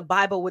what the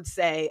Bible would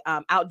say,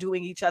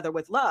 outdoing each other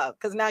with love.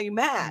 Cause now you're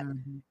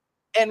mad.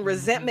 And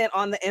resentment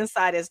on the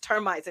inside is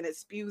termites and it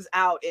spews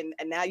out and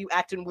now you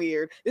acting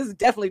weird. This is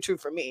definitely true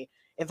for me.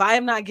 If I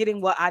am not getting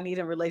what I need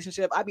in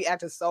relationship, I be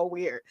acting so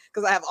weird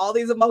because I have all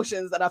these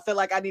emotions that I feel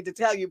like I need to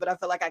tell you, but I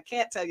feel like I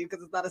can't tell you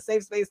because it's not a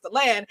safe space to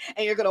land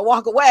and you're going to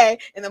walk away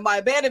and then my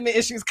abandonment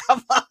issues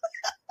come up.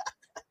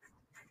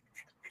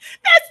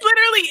 That's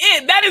literally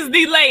it. That is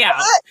the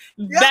layout.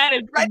 Yep, that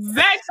is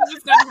exactly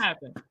what's going to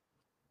happen.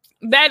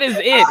 That is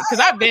it. Because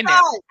I've been there.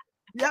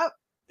 Yep.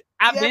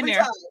 I've been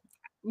there.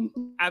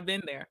 I've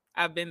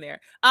been there.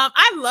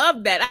 I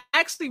love that. I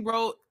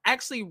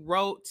actually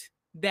wrote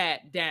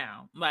that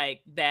down.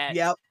 Like that.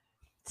 Yep.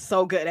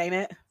 So good, ain't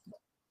it?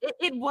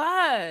 It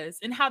was,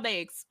 and how they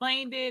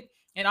explained it,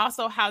 and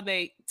also how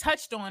they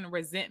touched on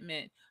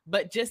resentment,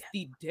 but just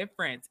the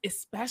difference,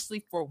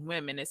 especially for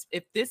women, is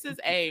if this is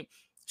a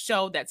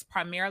show that's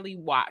primarily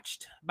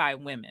watched by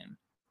women,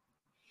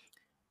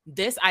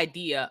 this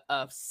idea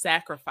of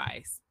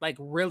sacrifice like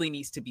really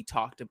needs to be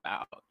talked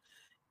about,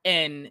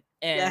 and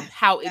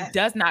how it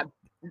does not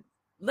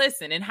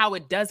listen, and how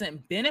it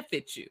doesn't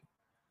benefit you.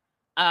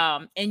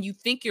 And you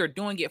think you're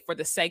doing it for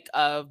the sake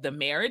of the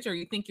marriage, or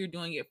you think you're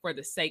doing it for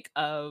the sake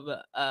of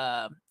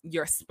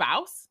your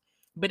spouse,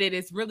 but it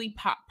is really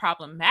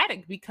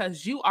problematic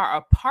because you are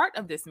a part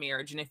of this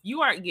marriage, and if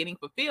you aren't getting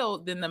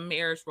fulfilled, then the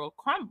marriage will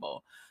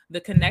crumble,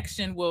 the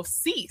connection will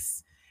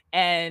cease.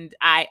 And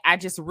I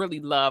just really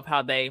love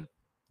how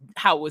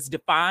it was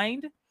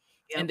defined,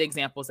 and the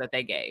examples that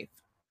they gave.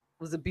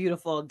 Was a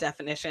beautiful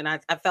definition. I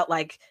felt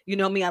like, you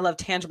know me, I love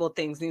tangible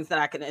things, things that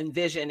I can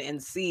envision and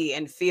see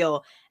and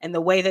feel. And the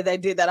way that they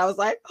did that, I was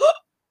like, oh,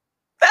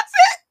 that's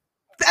it.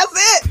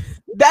 That's it.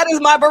 That is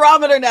my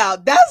barometer now.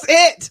 That's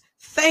it.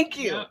 Thank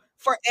you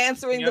for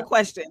answering the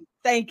question.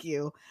 Thank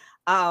you.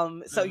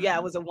 So yeah,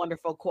 it was a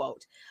wonderful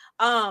quote.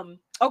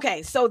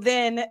 Okay. So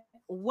then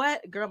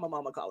what, girl, my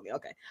mama called me.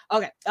 Okay.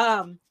 What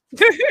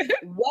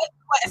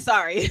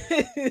sorry.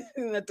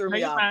 That threw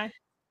me off.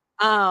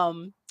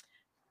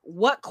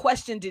 What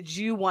question did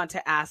you want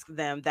to ask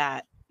them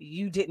that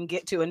you didn't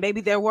get to? And maybe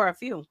there were a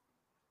few.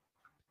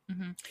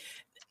 Mm-hmm.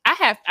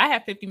 I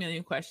have 50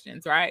 million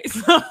questions, right?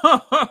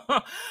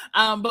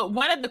 But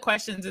one of the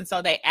questions, and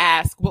so they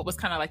asked what was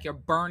kind of like your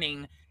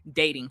burning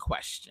dating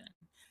question.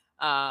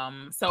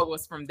 So it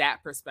was from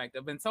that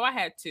perspective. And so I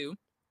had two.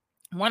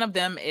 One of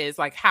them is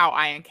like how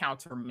I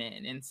encounter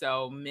men. And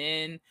so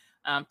men,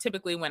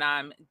 typically when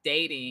I'm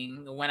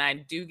dating, when I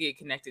do get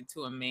connected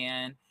to a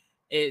man,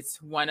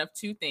 it's one of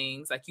two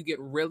things. Like you get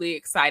really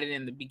excited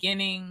in the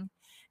beginning,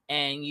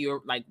 and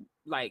you're like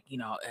let's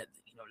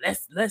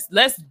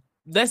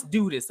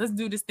do this. Let's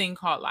do this thing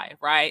called life,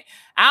 right?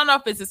 I don't know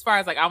if it's as far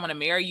as like I want to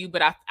marry you,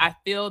 but I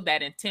feel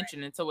that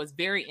intention, and so it's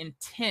very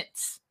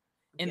intense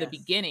in the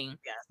beginning.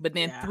 But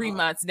then 3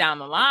 months down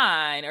the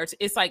line, or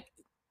it's like,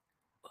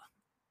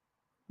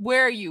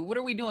 where are you? What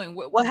are we doing?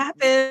 What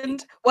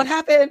happened? What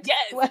happened?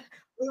 Yes.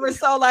 We were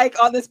so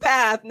like on this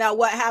path. Now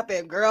what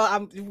happened,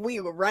 girl? We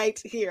were right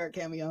here,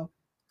 Cameo.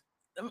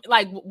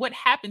 Like what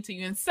happened to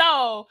you? And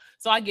so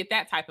I get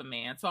that type of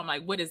man. So I'm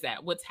like, what is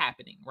that? What's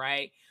happening?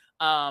 Right.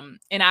 And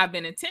I've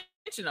been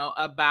intentional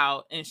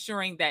about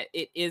ensuring that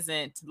it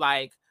isn't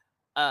like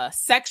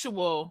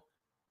sexual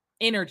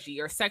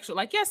energy or sexual,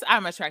 like, yes,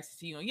 I'm attracted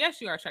to you, and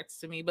yes, you are attracted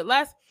to me, but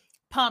let's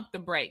pump the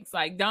brakes.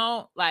 Like,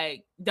 don't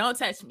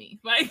touch me.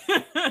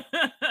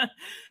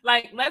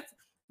 Like,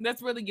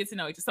 let's really get to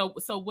know each other.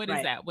 So what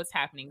is that? What's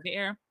happening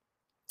there?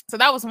 So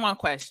that was one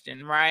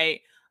question, right?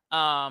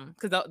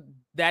 Because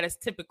that is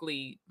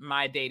typically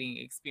my dating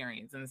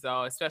experience. And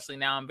so especially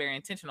now I'm very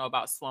intentional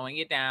about slowing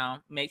it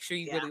down. Make sure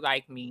you really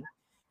like me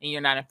and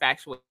you're not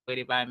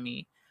infatuated by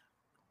me.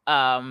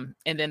 And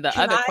then the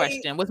other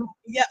question was,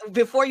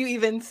 before you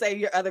even say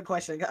your other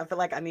question, I feel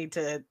like I need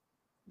to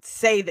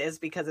say this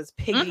because it's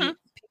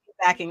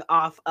piggybacking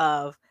off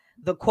of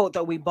the quote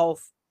that we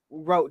both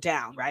wrote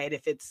down, right?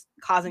 If it's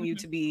causing you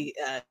to be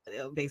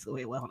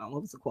basically, well, hold on,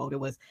 what was the quote? It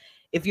was,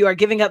 if you are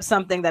giving up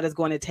something that is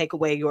going to take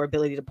away your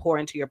ability to pour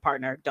into your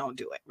partner, don't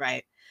do it,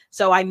 right?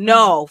 So I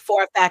know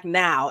for a fact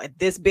now at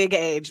this big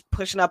age,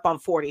 pushing up on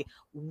 40,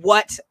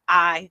 what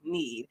I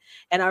need.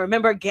 And I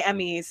remember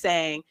Gammy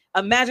saying,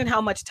 imagine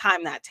how much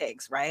time that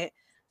takes, right?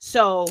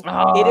 So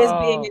it is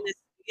being in this,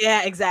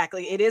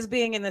 exactly. It is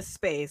being in this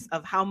space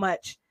of how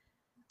much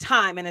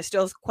time, and it's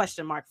still a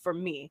question mark for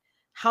me,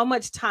 how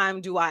much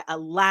time do I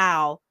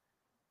allow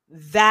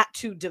that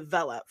to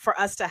develop for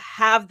us to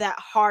have that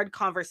hard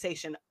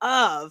conversation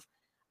of,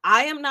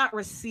 I am not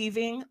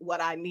receiving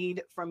what I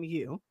need from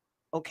you.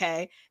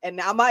 Okay. And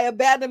now my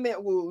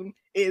abandonment wound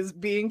is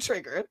being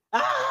triggered.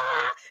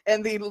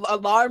 And the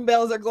alarm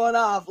bells are going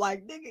off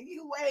like, nigga,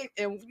 you wait,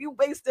 and you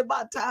wasted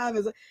my time.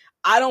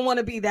 I don't want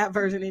to be that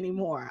version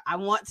anymore. I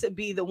want to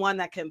be the one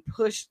that can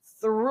push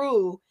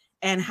through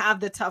and have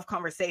the tough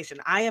conversation.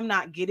 I am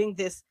not getting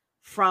this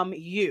from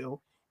you.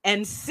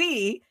 And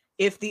see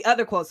if the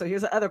other quote, so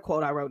here's the other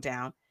quote I wrote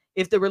down.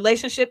 If the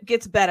relationship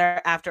gets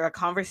better after a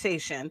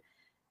conversation,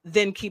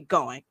 then keep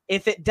going.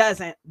 If it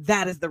doesn't,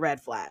 that is the red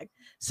flag.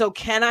 So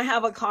can I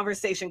have a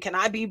conversation? Can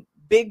I be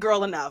big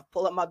girl enough,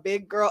 pull up my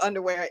big girl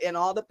underwear in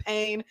all the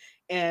pain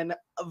and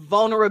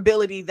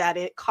vulnerability that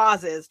it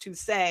causes to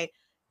say,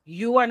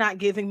 you are not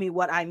giving me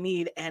what I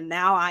need, and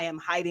now I am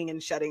hiding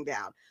and shutting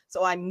down.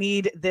 So I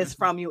need this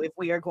from you if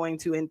we are going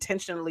to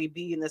intentionally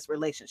be in this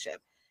relationship.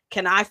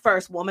 Can I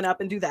first woman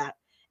up and do that?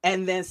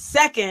 And then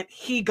second,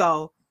 he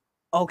go,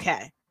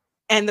 okay.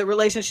 And the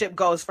relationship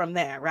goes from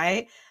there,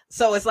 right?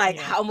 So it's like,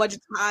 how much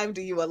time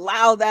do you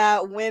allow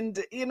that? When,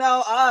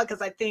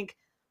 because I think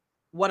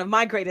one of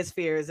my greatest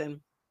fears, and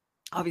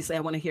obviously I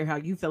want to hear how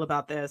you feel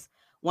about this.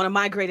 One of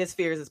my greatest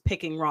fears is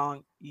picking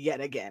wrong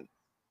yet again.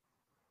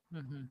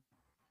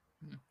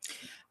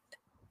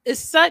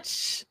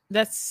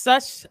 That's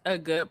such a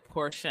good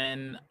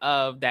portion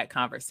of that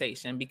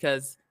conversation,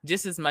 because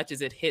just as much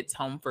as it hits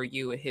home for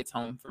you, it hits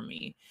home for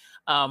me.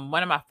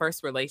 One of my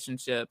first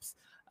relationships,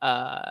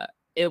 uh,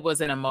 it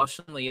was an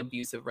emotionally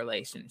abusive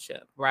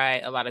relationship,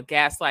 right? A lot of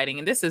gaslighting.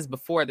 And this is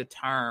before the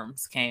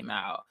terms came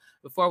out,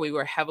 before we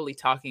were heavily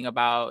talking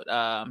about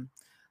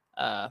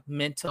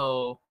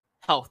mental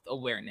health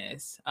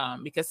awareness.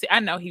 Because see,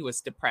 I know he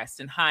was depressed.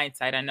 In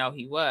hindsight, I know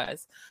he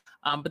was.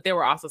 But there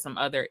were also some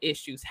other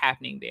issues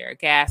happening there,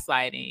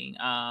 gaslighting.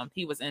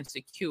 He was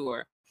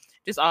insecure,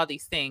 just all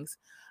these things.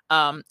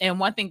 And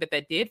one thing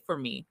that did for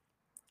me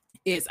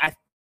is I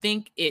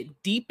think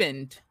it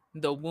deepened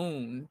the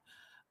wound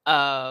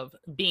of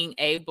being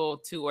able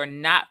to, or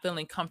not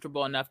feeling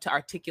comfortable enough to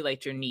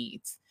articulate your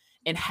needs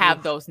and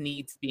have those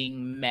needs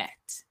being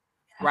met.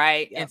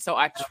 Right. Yep. And so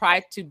I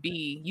try to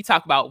be, you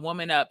talk about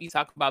woman up, you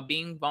talk about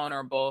being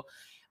vulnerable.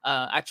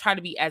 I try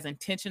to be as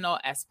intentional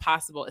as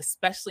possible,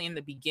 especially in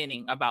the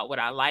beginning, about what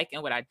I like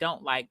and what I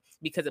don't like,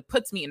 because it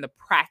puts me in the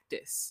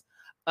practice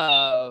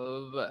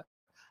of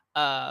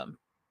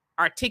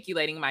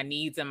articulating my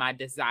needs and my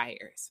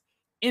desires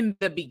in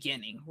the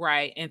beginning.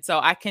 Right. And so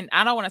I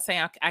don't want to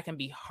say I can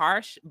be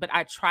harsh, but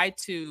I try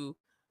to,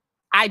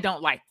 I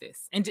don't like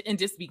this, and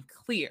just be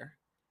clear,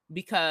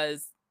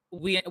 because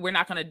we're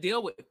not going to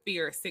deal with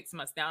fear 6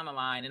 months down the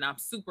line, and I'm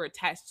super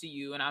attached to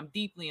you and I'm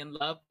deeply in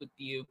love with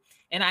you,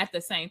 and at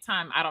the same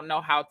time I don't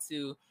know how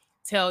to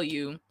tell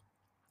you,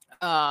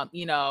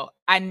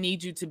 I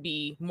need you to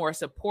be more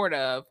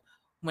supportive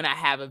when I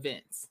have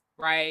events,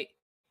 right?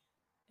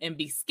 And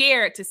be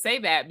scared to say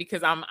that,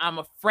 because I'm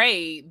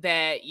afraid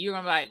that you're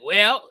gonna be like,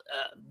 well,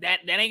 that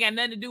ain't got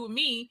nothing to do with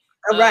me.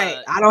 Right.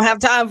 I don't have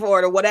time for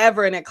it or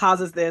whatever. And it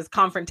causes this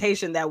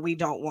confrontation that we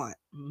don't want.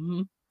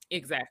 Mm-hmm.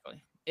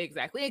 Exactly.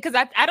 Because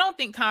I don't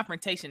think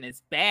confrontation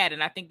is bad.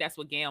 And I think that's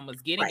what Gam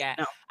was getting at.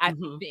 No.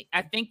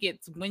 I think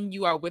it's when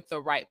you are with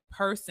the right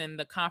person,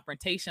 the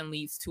confrontation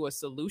leads to a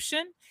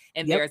solution.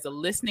 And there's a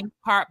listening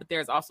part, but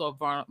there's also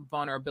a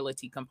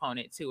vulnerability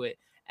component to it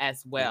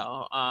as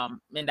well.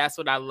 And that's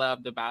what I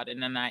loved about it.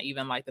 And I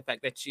even like the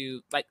fact that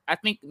I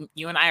think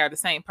you and I are the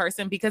same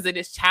person, because it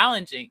is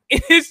challenging.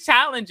 It is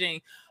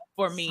challenging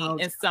for me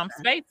in some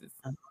spaces.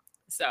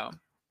 So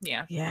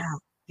yeah.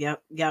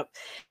 Yep.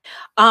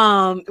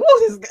 I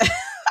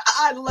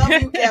love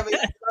you, Kevin. I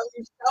love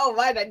you so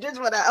much.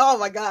 Oh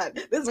my God,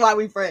 this is why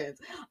we friends.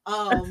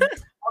 Okay.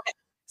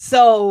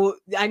 So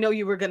I know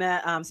you were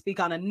gonna speak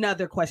on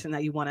another question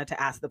that you wanted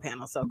to ask the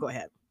panel. So go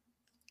ahead.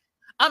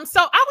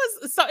 So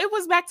it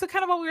was back to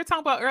kind of what we were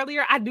talking about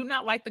earlier. I do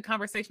not like the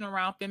conversation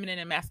around feminine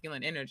and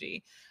masculine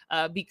energy,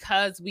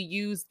 because we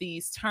use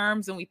these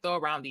terms and we throw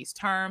around these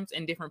terms,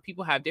 and different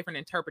people have different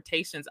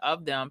interpretations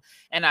of them.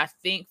 And I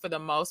think for the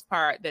most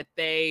part that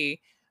they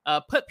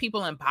put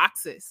people in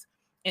boxes,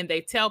 and they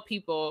tell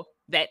people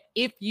that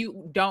if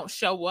you don't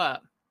show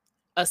up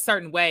a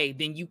certain way,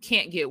 then you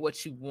can't get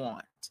what you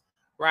want.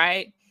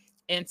 Right.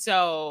 And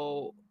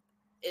so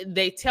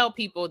they tell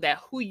people that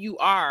who you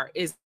are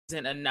isn't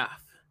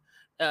enough.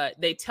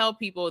 They tell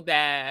people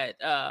that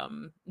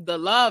the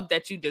love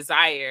that you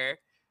desire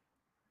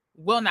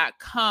will not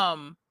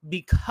come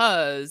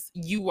because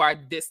you are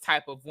this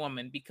type of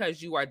woman, because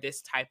you are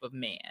this type of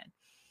man.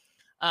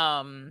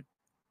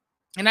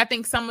 And I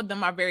think some of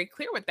them are very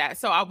clear with that.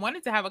 So I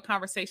wanted to have a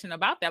conversation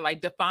about that, like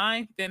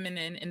define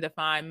feminine and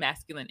define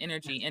masculine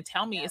energy, and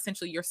tell me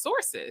essentially your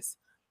sources.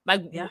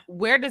 Like,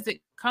 where does it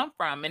come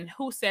from, and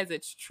who says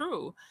it's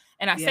true?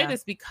 And I say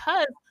this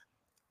because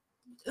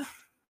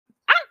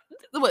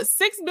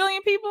 6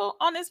 billion people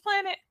on this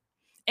planet,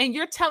 and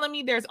you're telling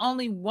me there's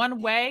only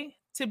one way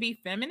to be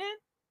feminine?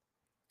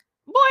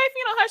 Boy, if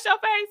you don't hush your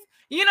face,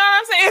 you know what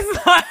I'm saying?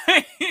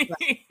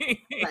 It's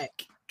like, right.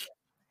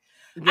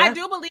 I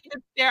do believe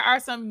that there are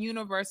some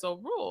universal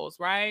rules,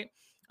 right?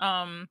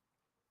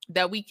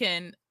 That we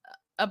can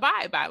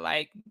abide by,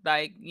 like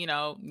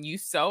you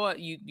sow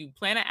you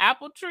plant an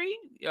apple tree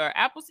or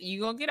apples,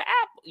 you're gonna get an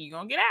apple, you're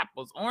gonna get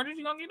apples. Oranges,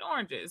 you're gonna get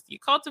oranges. You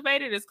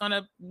cultivate it, it's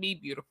gonna be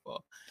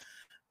beautiful.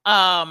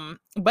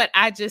 But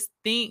I just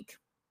think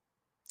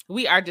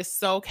we are just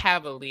so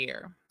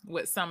cavalier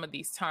with some of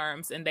these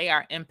terms, and they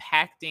are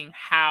impacting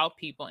how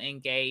people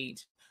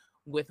engage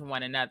with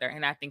one another.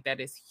 And I think that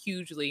is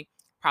hugely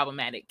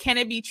problematic. Can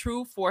it be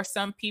true for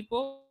some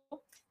people?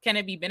 Can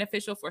it be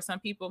beneficial for some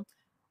people?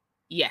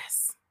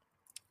 Yes.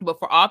 But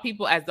for all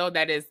people, as though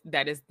that is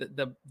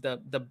the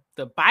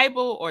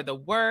Bible or the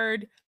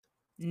word,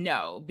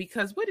 no.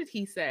 Because what did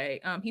he say?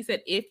 He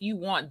said, if you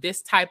want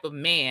this type of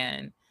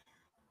man,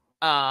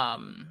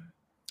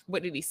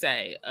 what did he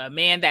say? A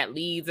man that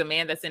leads, a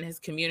man that's in his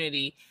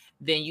community,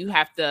 then you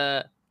have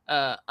to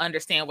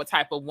understand what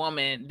type of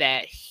woman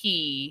that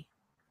he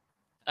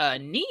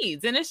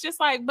needs. And it's just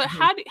like, but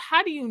how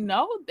do you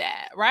know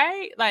that,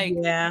 right? Like,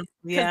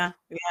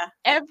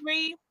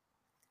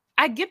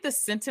 I get the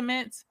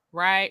sentiment,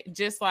 right?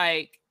 Just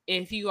like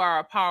if you are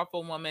a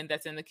powerful woman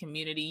that's in the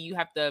community, you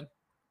have to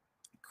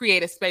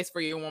create a space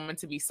for your woman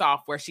to be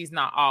soft, where she's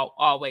not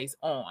always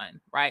on,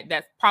 right?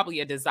 That's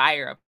probably a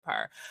desire of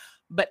her.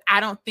 but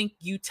I don't think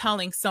you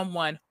telling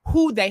someone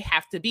who they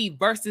have to be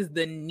versus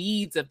the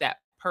needs of that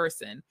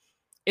person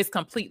is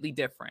completely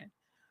different.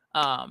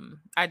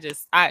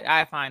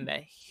 I find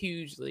that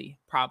hugely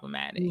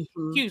problematic.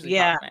 Hugely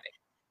problematic.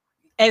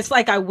 It's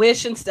like, I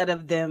wish instead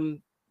of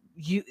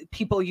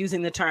people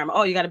using the term,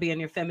 oh, you got to be in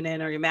your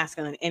feminine or your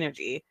masculine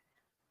energy,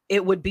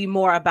 it would be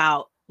more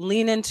about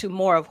lean into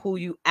more of who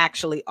you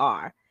actually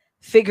are.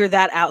 Figure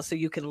that out so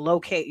you can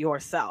locate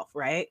yourself,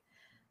 right?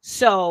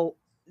 So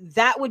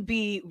that would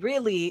be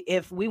really,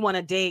 if we want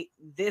to date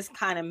this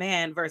kind of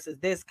man versus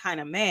this kind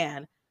of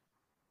man,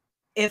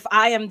 if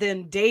I am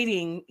then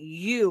dating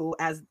you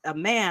as a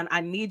man,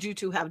 I need you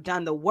to have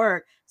done the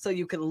work so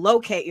you can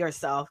locate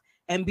yourself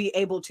and be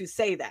able to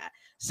say that.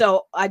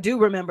 So I do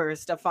remember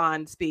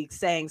Stefan Speaks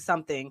saying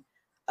something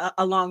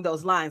along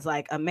those lines,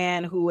 like a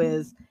man who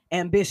is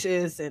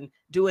ambitious and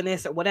doing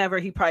this or whatever,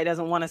 he probably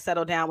doesn't want to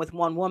settle down with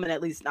one woman,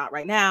 at least not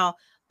right now.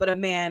 But a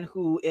man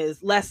who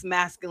is less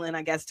masculine,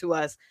 I guess, to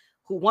us,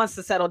 who wants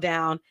to settle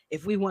down,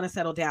 if we want to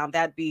settle down,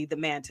 that'd be the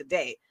man to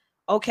date.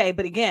 Okay,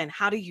 but again,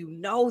 how do you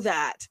know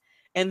that?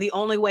 And the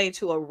only way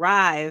to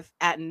arrive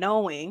at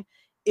knowing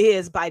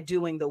is by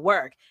doing the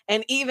work.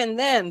 And even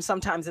then,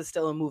 sometimes it's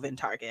still a moving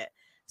target.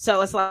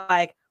 So it's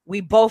like, we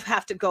both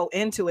have to go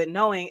into it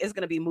knowing it's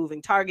going to be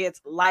moving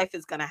targets. Life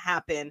is going to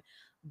happen.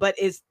 But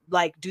it's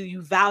like, do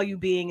you value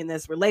being in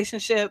this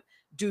relationship?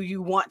 Do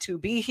you want to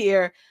be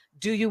here?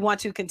 Do you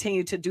want to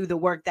continue to do the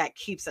work that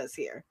keeps us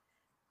here?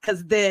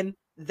 Because then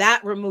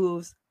that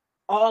removes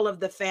all of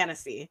the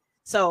fantasy.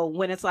 So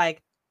when it's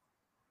like,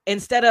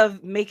 instead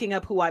of making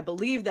up who I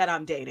believe that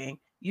I'm dating,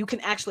 you can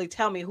actually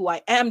tell me who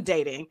I am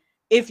dating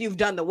if you've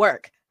done the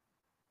work.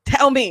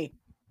 Tell me.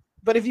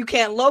 But if you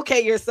can't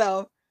locate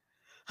yourself,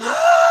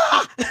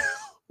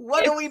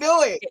 what are we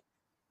doing?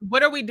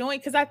 What are we doing?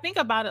 Because I think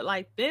about it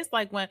like this,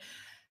 like when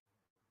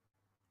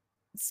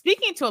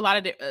speaking to a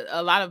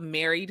lot of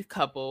married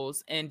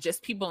couples and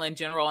just people in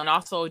general, and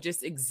also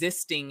just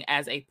existing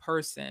as a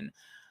person,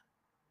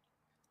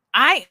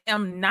 I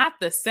am not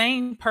the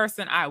same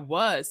person I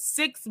was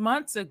 6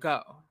 months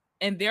ago,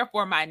 and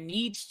therefore my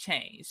needs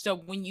change. So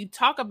when you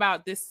talk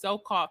about this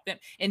so-called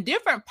and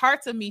different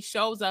parts of me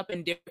shows up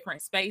in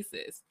different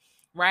spaces,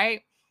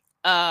 right?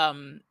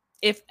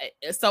 If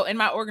so, in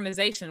my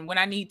organization, when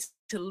I need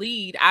to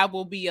lead, I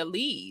will be a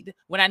lead.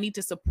 When I need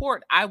to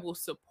support, I will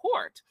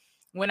support.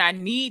 When I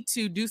need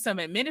to do some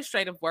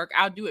administrative work,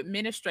 I'll do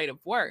administrative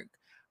work,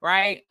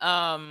 right?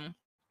 And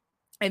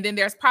then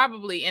there's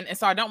probably, and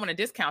so I don't want to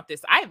discount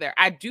this either.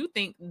 I do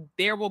think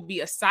there will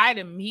be a side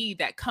of me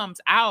that comes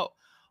out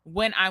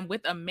when I'm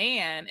with a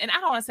man, and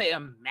I don't want to say a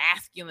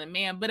masculine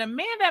man, but a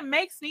man that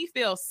makes me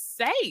feel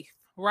safe,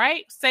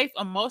 right? Safe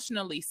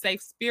emotionally,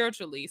 safe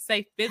spiritually,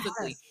 safe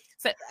physically. Yes.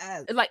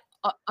 So, like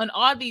on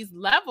all these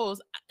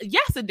levels,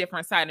 yes, a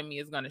different side of me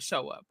is going to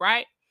show up,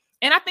 right?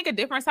 And I think a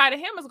different side of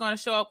him is going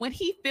to show up when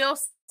he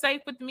feels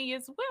safe with me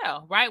as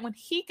well, right? When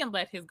he can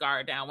let his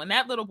guard down, when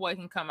that little boy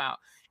can come out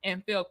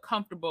and feel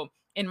comfortable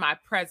in my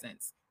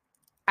presence.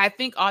 I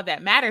think all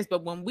that matters.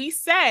 But when we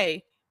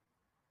say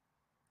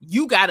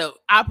you got to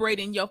operate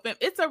in your family,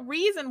 it's a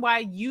reason why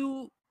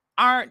you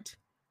aren't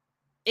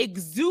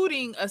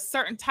exuding a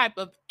certain type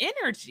of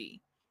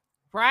energy,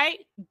 right?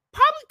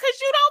 Probably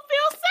because you don't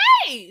feel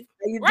safe,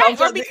 right?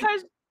 Or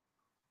because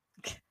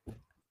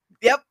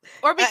yep,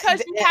 or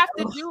because you have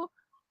to do.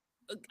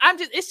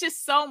 It's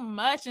just so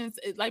much, and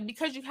it's like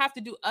because you have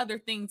to do other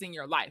things in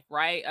your life,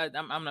 right?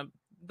 I'm gonna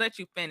let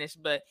you finish,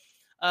 but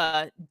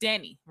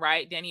Denny,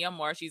 right? Denny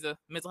Elmore, she's a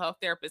mental health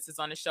therapist, is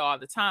on the show all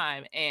the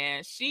time,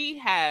 and she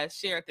has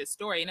shared this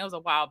story, and it was a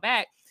while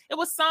back. It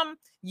was some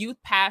youth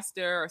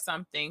pastor or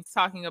something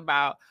talking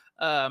about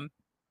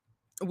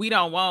we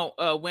don't want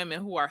women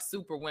who are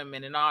super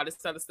women and all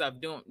this other stuff,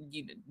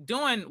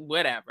 doing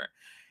whatever.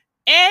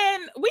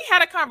 And we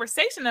had a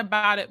conversation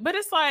about it, but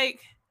it's like,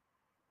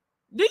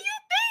 do you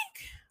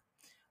think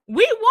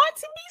we want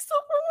to be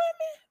super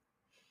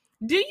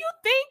women? Do you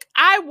think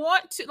I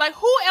want to, like,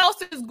 who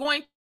else is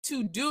going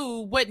to do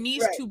what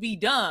needs to be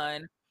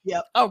done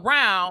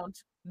around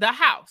the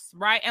house,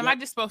 right? Am I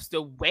just supposed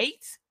to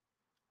wait?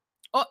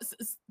 Oh,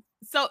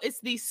 so it's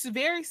these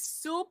very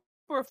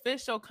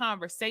superficial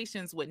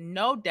conversations with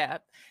no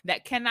depth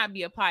that cannot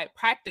be applied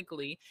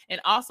practically. And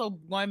also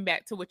going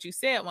back to what you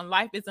said, when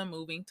life is a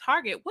moving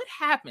target, what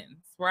happens,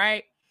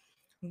 right?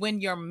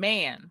 When your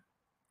man,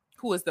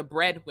 who is the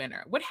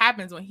breadwinner, what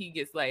happens when he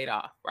gets laid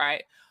off,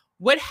 right?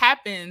 What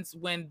happens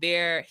when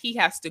he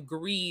has to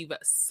grieve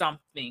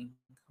something,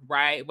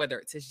 right? Whether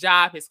it's his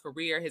job, his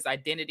career, his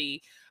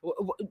identity,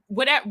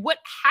 what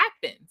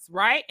happens,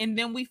 right? And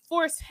then we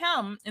force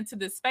him into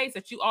this space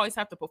that you always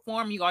have to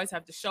perform, you always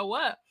have to show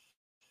up.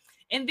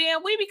 And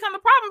then we become a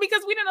problem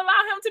because we didn't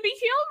allow him to be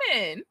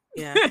human.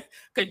 Yeah.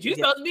 Because you're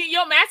supposed to be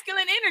your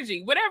masculine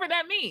energy, whatever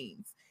that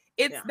means.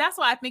 That's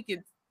why I think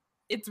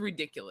it's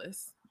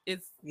ridiculous.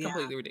 It's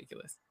completely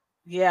ridiculous.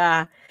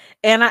 Yeah.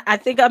 And I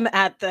think I'm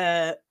at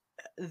the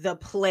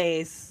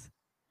place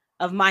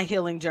of my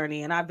healing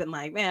journey. And I've been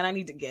like, man, I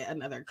need to get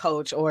another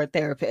coach or a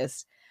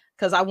therapist.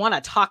 because I want to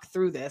talk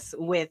through this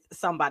with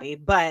somebody,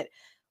 but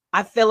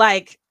I feel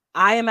like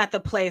I am at the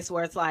place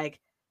where it's like,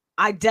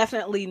 I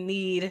definitely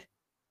need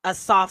a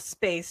soft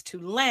space to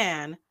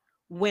land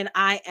when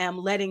I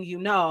am letting you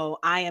know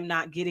I am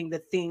not getting the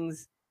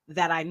things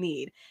that I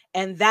need.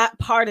 And that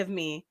part of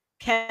me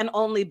can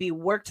only be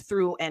worked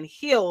through and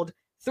healed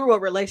through a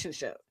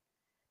relationship.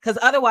 Because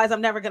otherwise,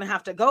 I'm never going to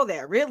have to go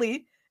there,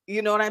 really.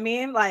 You know what I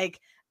mean? Like,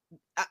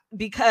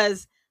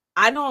 because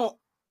I don't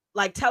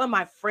like telling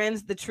my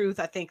friends the truth.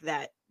 I think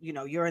that, you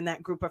know, you're in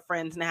that group of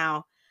friends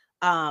now.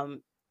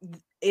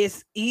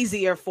 It's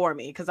easier for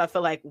me because I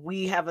feel like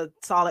we have a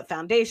solid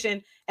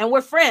foundation and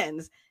we're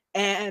friends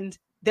and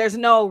there's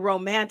no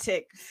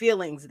romantic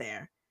feelings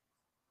there.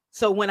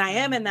 So when I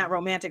am in that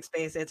romantic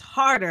space, it's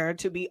harder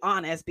to be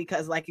honest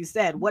because, like you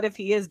said, what if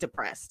he is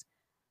depressed?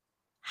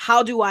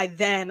 How do I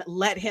then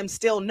let him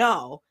still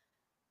know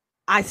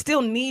I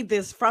still need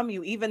this from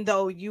you, even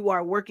though you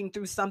are working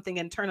through something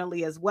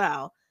internally as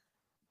well,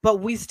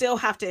 but we still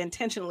have to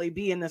intentionally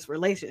be in this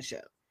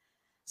relationship.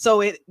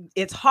 So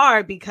it's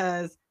hard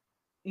because,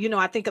 you know,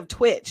 I think of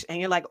Twitch and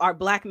you're like, our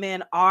Black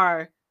men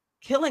are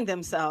killing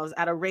themselves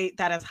at a rate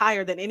that is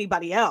higher than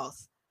anybody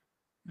else.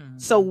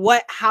 So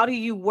how do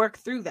you work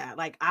through that?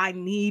 Like, I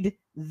need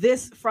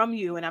this from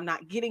you and I'm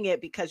not getting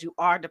it because you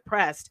are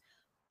depressed.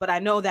 But I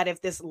know that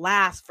if this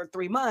lasts for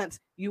 3 months,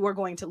 you are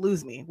going to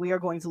lose me. We are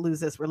going to lose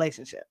this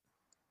relationship.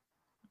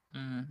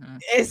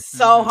 It's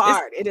so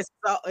hard. It's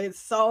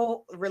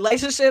so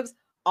relationships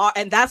are,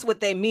 and that's what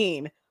they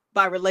mean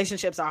by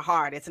relationships are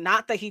hard. It's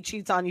not that he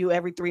cheats on you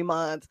every 3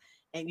 months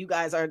and you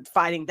guys are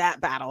fighting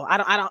that battle.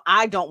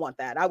 I don't want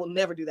that. I will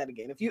never do that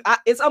again.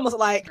 It's almost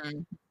like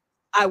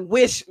I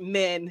wish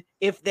men,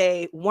 if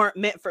they weren't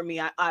meant for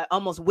me, I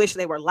almost wish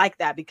they were like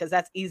that because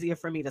that's easier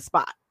for me to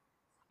spot.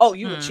 Oh,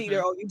 you a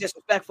cheater. Oh, you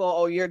disrespectful.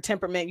 Oh, your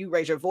temperament. You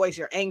raise your voice.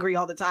 You're angry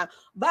all the time.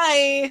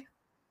 Bye.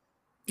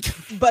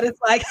 But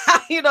it's like,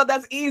 you know,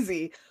 that's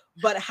easy.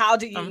 But how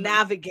do you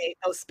navigate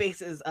those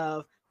spaces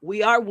of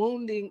we're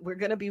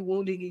going to be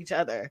wounding each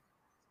other?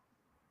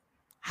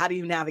 How do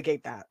you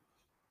navigate that?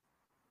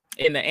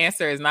 And the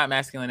answer is not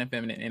masculine and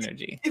feminine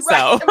energy.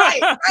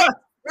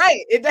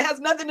 Right. It has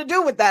nothing to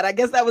do with that. I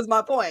guess that was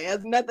my point. It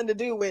has nothing to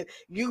do with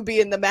you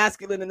being the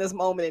masculine in this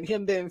moment and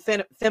him being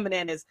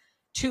feminine. Is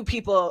two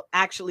people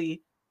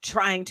actually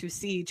trying to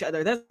see each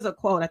other. There's a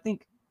quote, I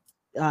think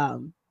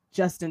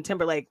Justin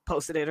Timberlake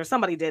posted it or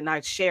somebody did, and I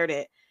shared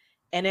it.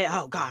 And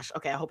oh gosh,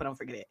 okay, I hope I don't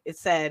forget it. It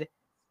said,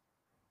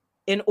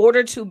 in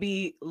order to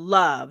be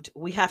loved,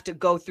 we have to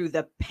go through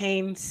the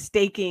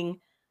painstaking,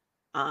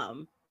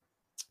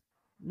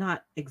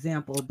 not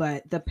example,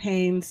 but the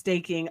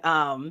painstaking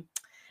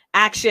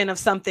action of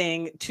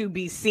something to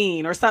be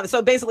seen or something.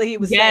 So basically he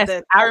was saying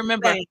that I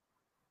remember. Saying,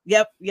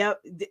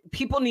 Yep.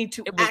 People need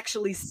to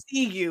actually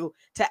see you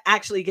to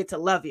actually get to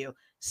love you.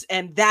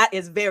 And that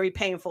is very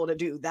painful to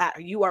do.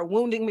 That you are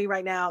wounding me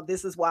right now.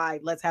 This is why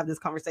let's have this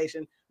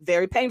conversation.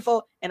 Very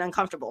painful and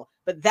uncomfortable.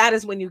 But that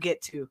is when you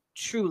get to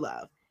true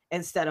love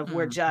instead of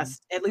we're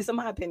just, at least in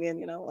my opinion,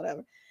 you know,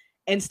 whatever.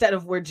 Instead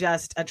of we're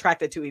just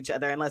attracted to each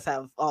other and let's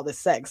have all this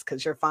sex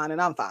because you're fine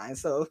and I'm fine.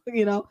 So,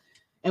 you know,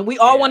 and we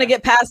all want to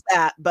get past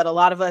that. But a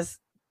lot of us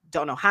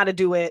don't know how to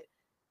do it.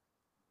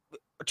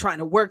 Trying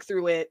to work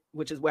through it,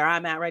 which is where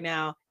I'm at right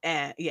now.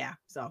 And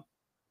so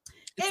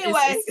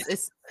anyway,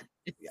 it's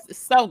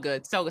so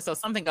good. So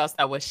something else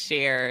that was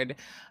shared,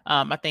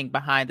 I think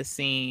behind the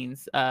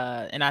scenes,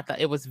 and I thought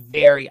it was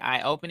very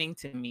eye-opening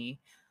to me.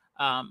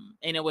 And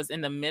it was in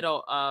the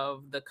middle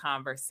of the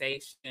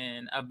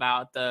conversation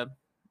about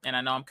and I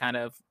know I'm kind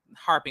of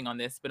harping on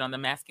this, but on the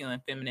masculine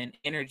and feminine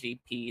energy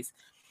piece.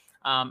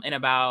 And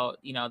about,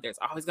 you know, there's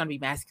always going to be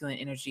masculine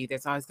energy.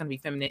 There's always going to be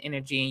feminine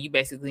energy. And you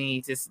basically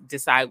need to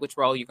decide which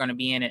role you're going to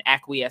be in and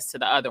acquiesce to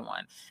the other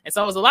one. And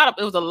so it was a lot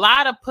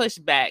of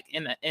pushback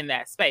in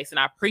that space. And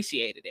I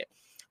appreciated it.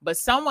 But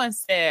someone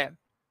said,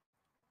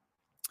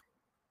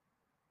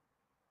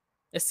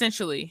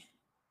 essentially,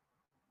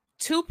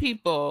 two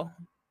people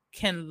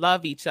can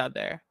love each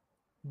other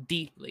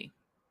deeply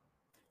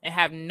and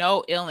have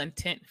no ill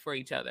intent for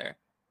each other,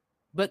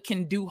 but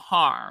can do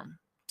harm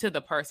to the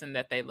person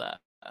that they love.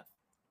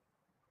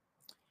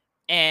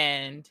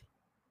 And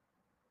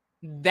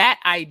that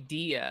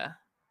idea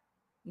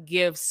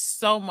gives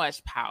so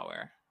much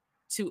power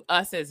to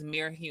us as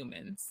mere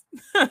humans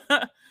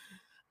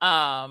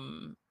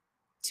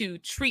to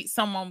treat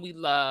someone we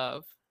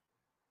love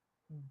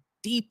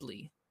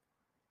deeply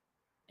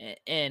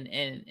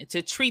and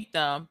to treat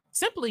them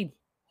simply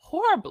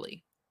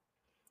horribly.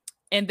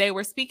 And they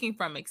were speaking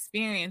from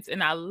experience.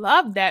 And I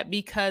love that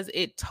because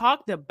it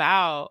talked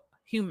about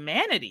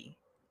humanity,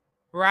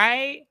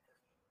 right?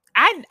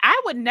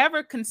 I would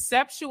never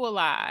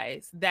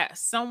conceptualize that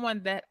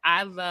someone that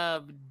I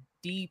love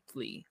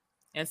deeply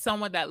and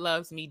someone that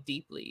loves me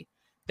deeply,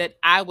 that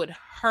I would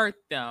hurt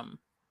them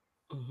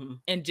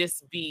and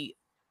just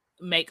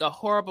make a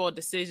horrible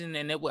decision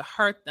and it would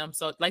hurt them.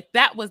 So like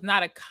that was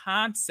not a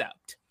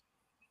concept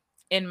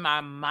in my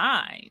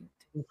mind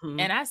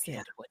And I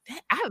said, well,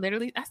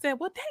 I said,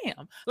 well,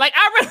 damn. Like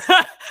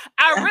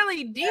I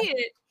really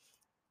did.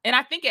 And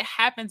I think it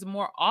happens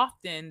more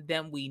often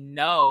than we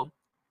know.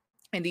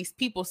 And these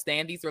people stay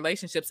in these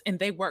relationships and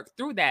they work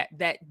through that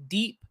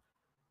deep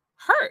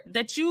hurt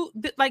that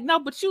no,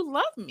 but you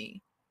love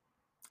me.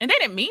 And they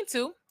didn't mean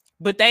to,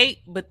 but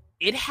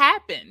it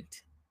happened.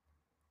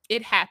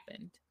 It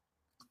happened.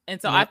 And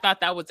so I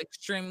thought that was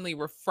extremely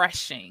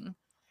refreshing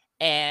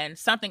and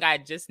something I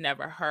just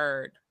never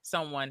heard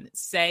someone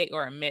say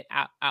or admit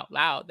out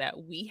loud,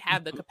 that we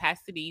have the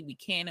capacity, we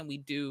can and we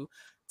do,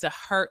 to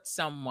hurt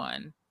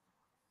someone,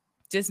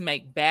 just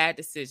make bad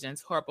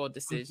decisions, horrible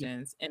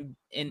decisions,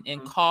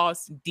 and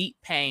cause deep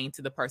pain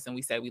to the person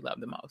we say we love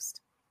the most.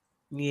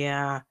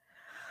 Yeah.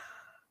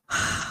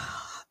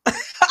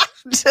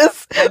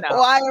 Just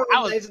why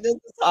this is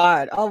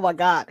hard. Oh my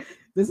God.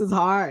 This is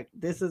hard.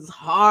 This is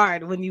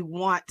hard when you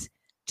want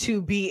to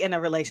be in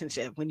a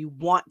relationship, when you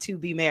want to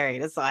be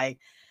married. It's like,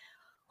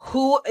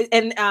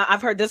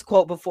 I've heard this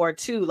quote before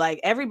too,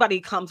 like everybody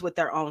comes with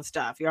their own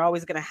stuff. You're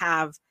always going to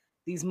have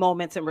these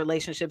moments in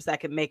relationships that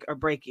can make or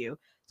break you.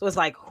 So it's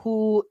like,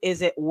 who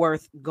is it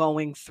worth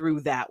going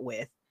through that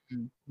with?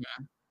 Yeah.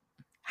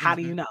 How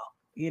do you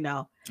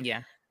know?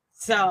 Yeah.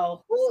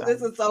 So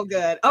this is so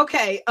good.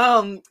 Okay.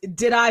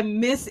 Did I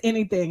miss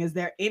anything? Is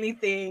there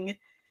anything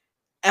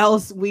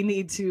else we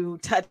need to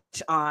touch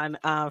on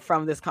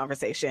from this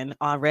conversation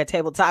on Red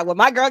Table Talk? Well,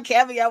 my girl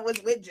Cameo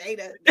was with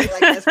Jada.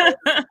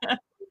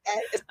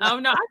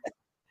 No,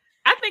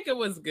 I think it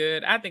was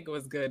good.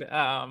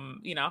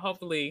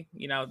 Hopefully,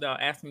 they'll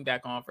ask me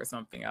back on for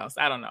something else.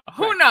 I don't know.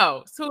 Who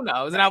knows?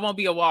 Right. And I won't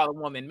be a wall of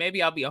woman.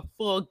 Maybe I'll be a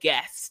full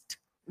guest.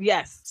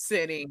 Yes.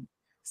 Sitting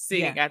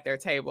at their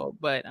table.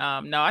 But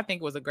no, I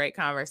think it was a great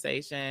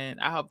conversation.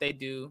 I hope they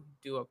do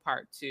a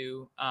part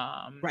 2.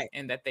 Right.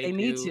 And that they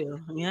need to.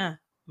 Yeah.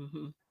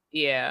 Mm-hmm.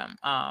 Yeah.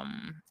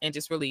 And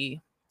just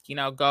really,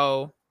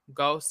 go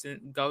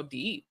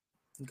deep.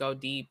 Go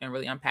deep and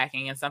really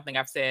unpacking. And something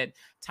I've said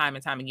time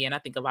and time again, I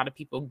think a lot of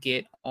people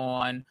get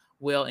on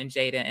Will and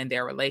Jada and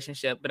their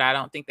relationship, but I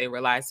don't think they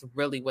realize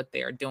really what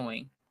they're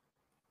doing.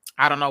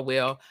 I don't know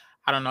Will,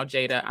 I don't know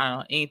Jada, I don't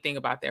know anything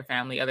about their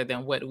family other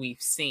than what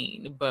we've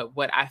seen. But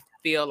what I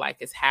feel like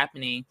is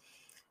happening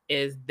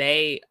is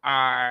they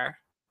are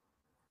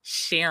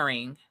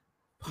sharing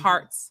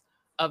parts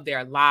of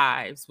their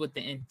lives with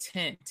the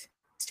intent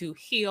to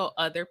heal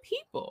other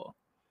people.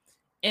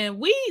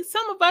 And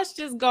some of us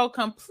just go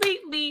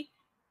completely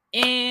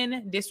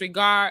in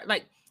disregard.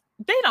 Like,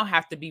 they don't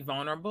have to be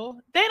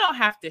vulnerable. They don't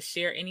have to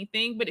share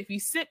anything. But if you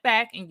sit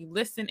back and you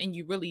listen and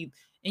you really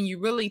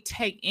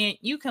take in,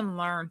 you can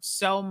learn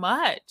so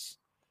much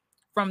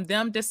from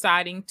them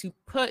deciding to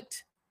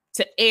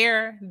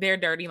air their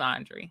dirty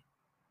laundry.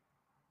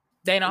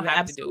 They don't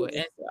have to do it.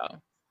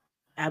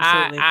 And so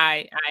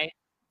absolutely.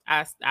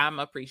 I'm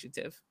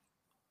appreciative.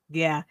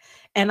 Yeah.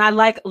 And I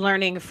like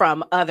learning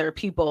from other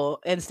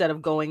people instead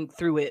of going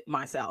through it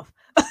myself.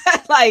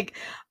 Like,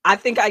 I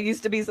think I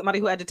used to be somebody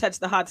who had to touch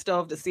the hot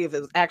stove to see if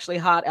it was actually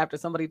hot after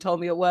somebody told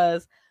me it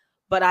was.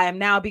 But I am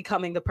now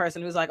becoming the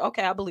person who's like,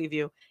 okay, I believe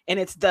you. And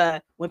it's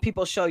when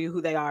people show you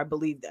who they are,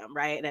 believe them.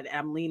 Right. And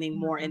I'm leaning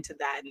more into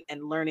that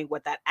and learning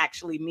what that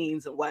actually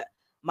means and what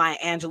Maya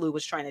Angelou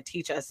was trying to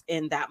teach us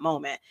in that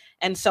moment.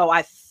 And so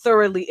I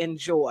thoroughly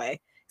enjoy,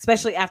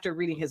 especially after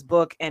reading his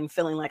book and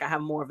feeling like I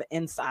have more of an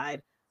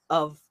inside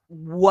of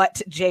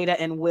what Jada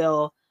and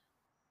Will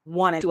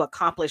wanted to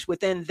accomplish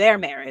within their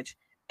marriage,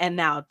 and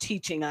now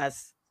teaching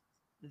us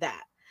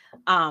that.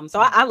 So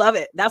I love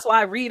it. That's why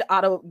I read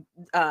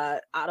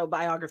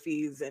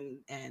autobiographies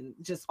and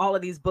just all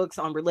of these books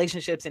on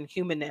relationships and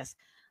humanness,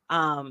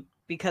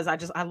 because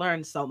I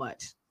learned so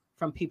much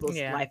from people's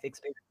life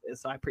experiences.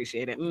 So I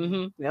appreciate it.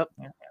 Mm-hmm. Yep.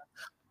 Yeah.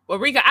 Well,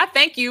 Rika, I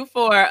thank you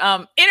for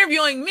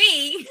interviewing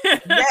me.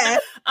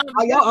 Yes.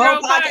 On your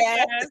own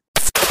podcast.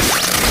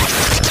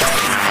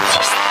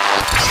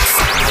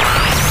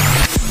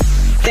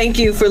 Thank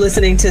you for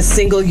listening to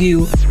Single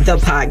You, the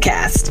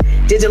podcast.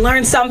 Did you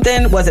learn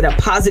something? Was it a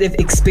positive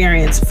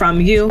experience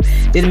from you?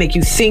 Did it make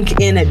you think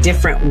in a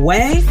different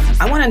way?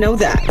 I want to know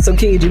that. So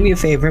can you do me a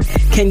favor?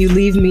 Can you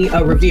leave me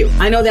a review?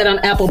 I know that on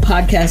Apple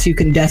Podcasts, you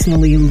can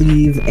definitely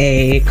leave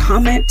a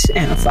comment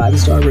and a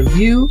 5-star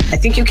review. I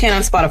think you can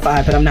on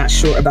Spotify, but I'm not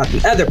sure about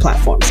the other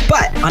platforms.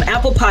 But on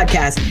Apple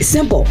Podcasts, it's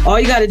simple. All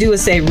you got to do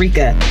is say,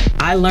 Rika,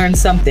 I learned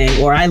something,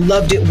 or I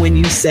loved it when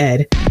you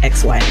said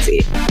X, Y, and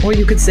Z. Or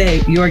you could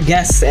say, your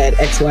guest said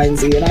X, Y, and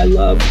Z, and I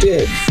loved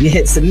it. You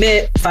hit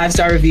submit,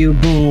 5-star review,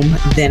 boom.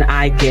 Then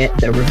I get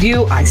the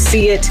review. I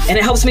see it. And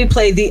it helps me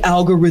play the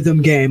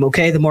algorithm game,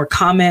 okay? The more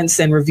comments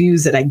and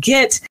reviews that I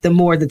get, the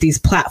more that these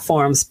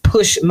platforms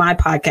push my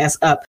podcast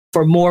up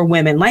for more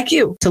women like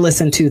you to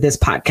listen to this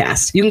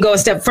podcast. You can go a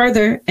step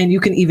further and you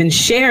can even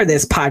share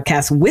this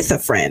podcast with a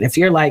friend. If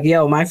you're like,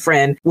 yo, my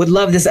friend would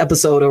love this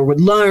episode or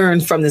would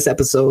learn from this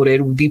episode,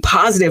 it would be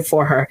positive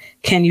for her.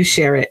 Can you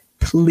share it,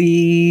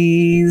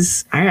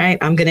 please? All right.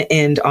 I'm going to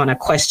end on a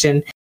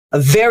question,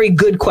 a very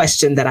good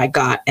question that I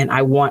got. And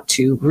I want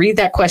to read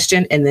that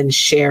question and then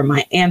share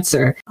my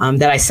answer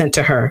that I sent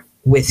to her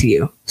with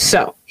you.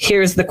 So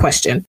here's the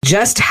question.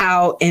 Just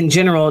how in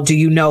general do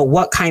you know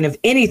what kind of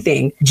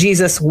anything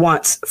Jesus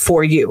wants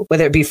for you,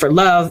 whether it be for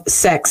love,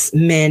 sex,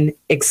 men,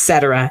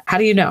 etc.? How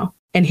do you know?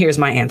 And here's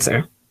my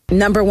answer.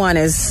 Number one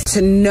is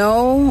to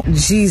know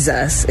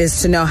Jesus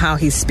is to know how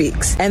he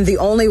speaks. And the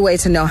only way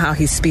to know how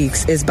he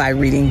speaks is by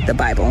reading the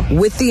Bible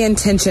with the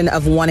intention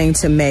of wanting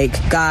to make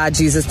God,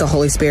 Jesus, the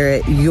Holy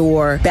Spirit,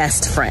 your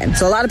best friend.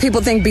 So a lot of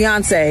people think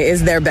Beyonce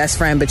is their best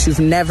friend, but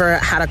you've never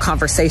had a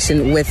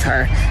conversation with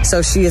her.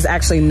 So she is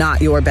actually not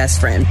your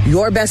best friend.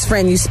 Your best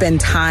friend, you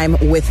spend time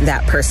with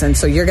that person.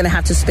 So you're going to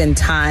have to spend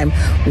time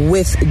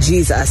with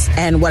Jesus.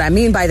 And what I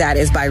mean by that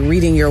is by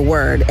reading your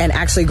word and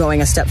actually going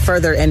a step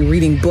further and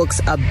reading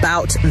books about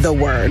the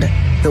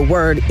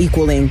word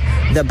equaling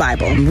the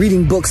Bible.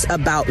 Reading books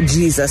about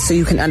Jesus so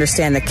you can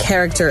understand the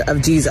character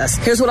of Jesus.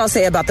 Here's what I'll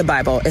say about the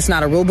Bible. It's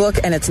not a rule book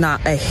and it's not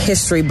a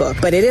history book,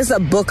 but it is a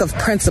book of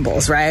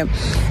principles, right?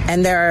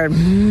 And there are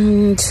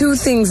two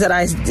things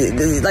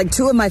that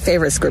two of my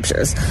favorite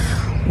scriptures.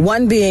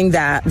 One being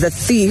that the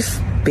thief,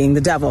 being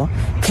the devil,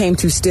 came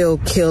to steal,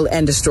 kill,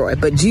 and destroy.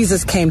 But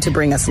Jesus came to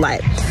bring us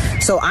light.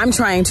 So I'm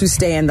trying to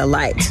stay in the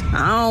light.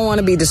 I don't want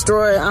to be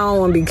destroyed. I don't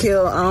want to be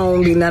killed. I don't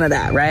want to be none of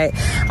that, right?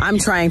 I'm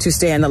trying to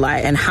stay in the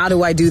light. And how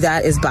do I do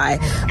that? Is by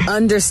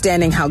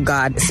understanding how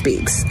God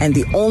speaks. And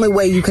the only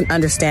way you can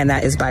understand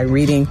that is by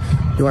reading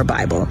your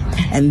Bible.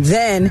 And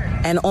then,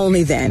 and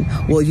only then,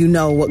 will you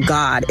know what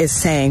God is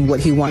saying, what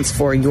he wants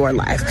for your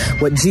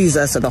life, what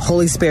Jesus or the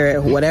Holy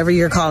Spirit, whatever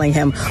you're calling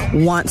him,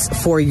 wants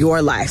for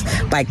your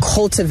life by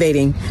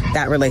cultivating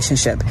that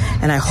relationship.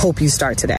 And I hope you start today.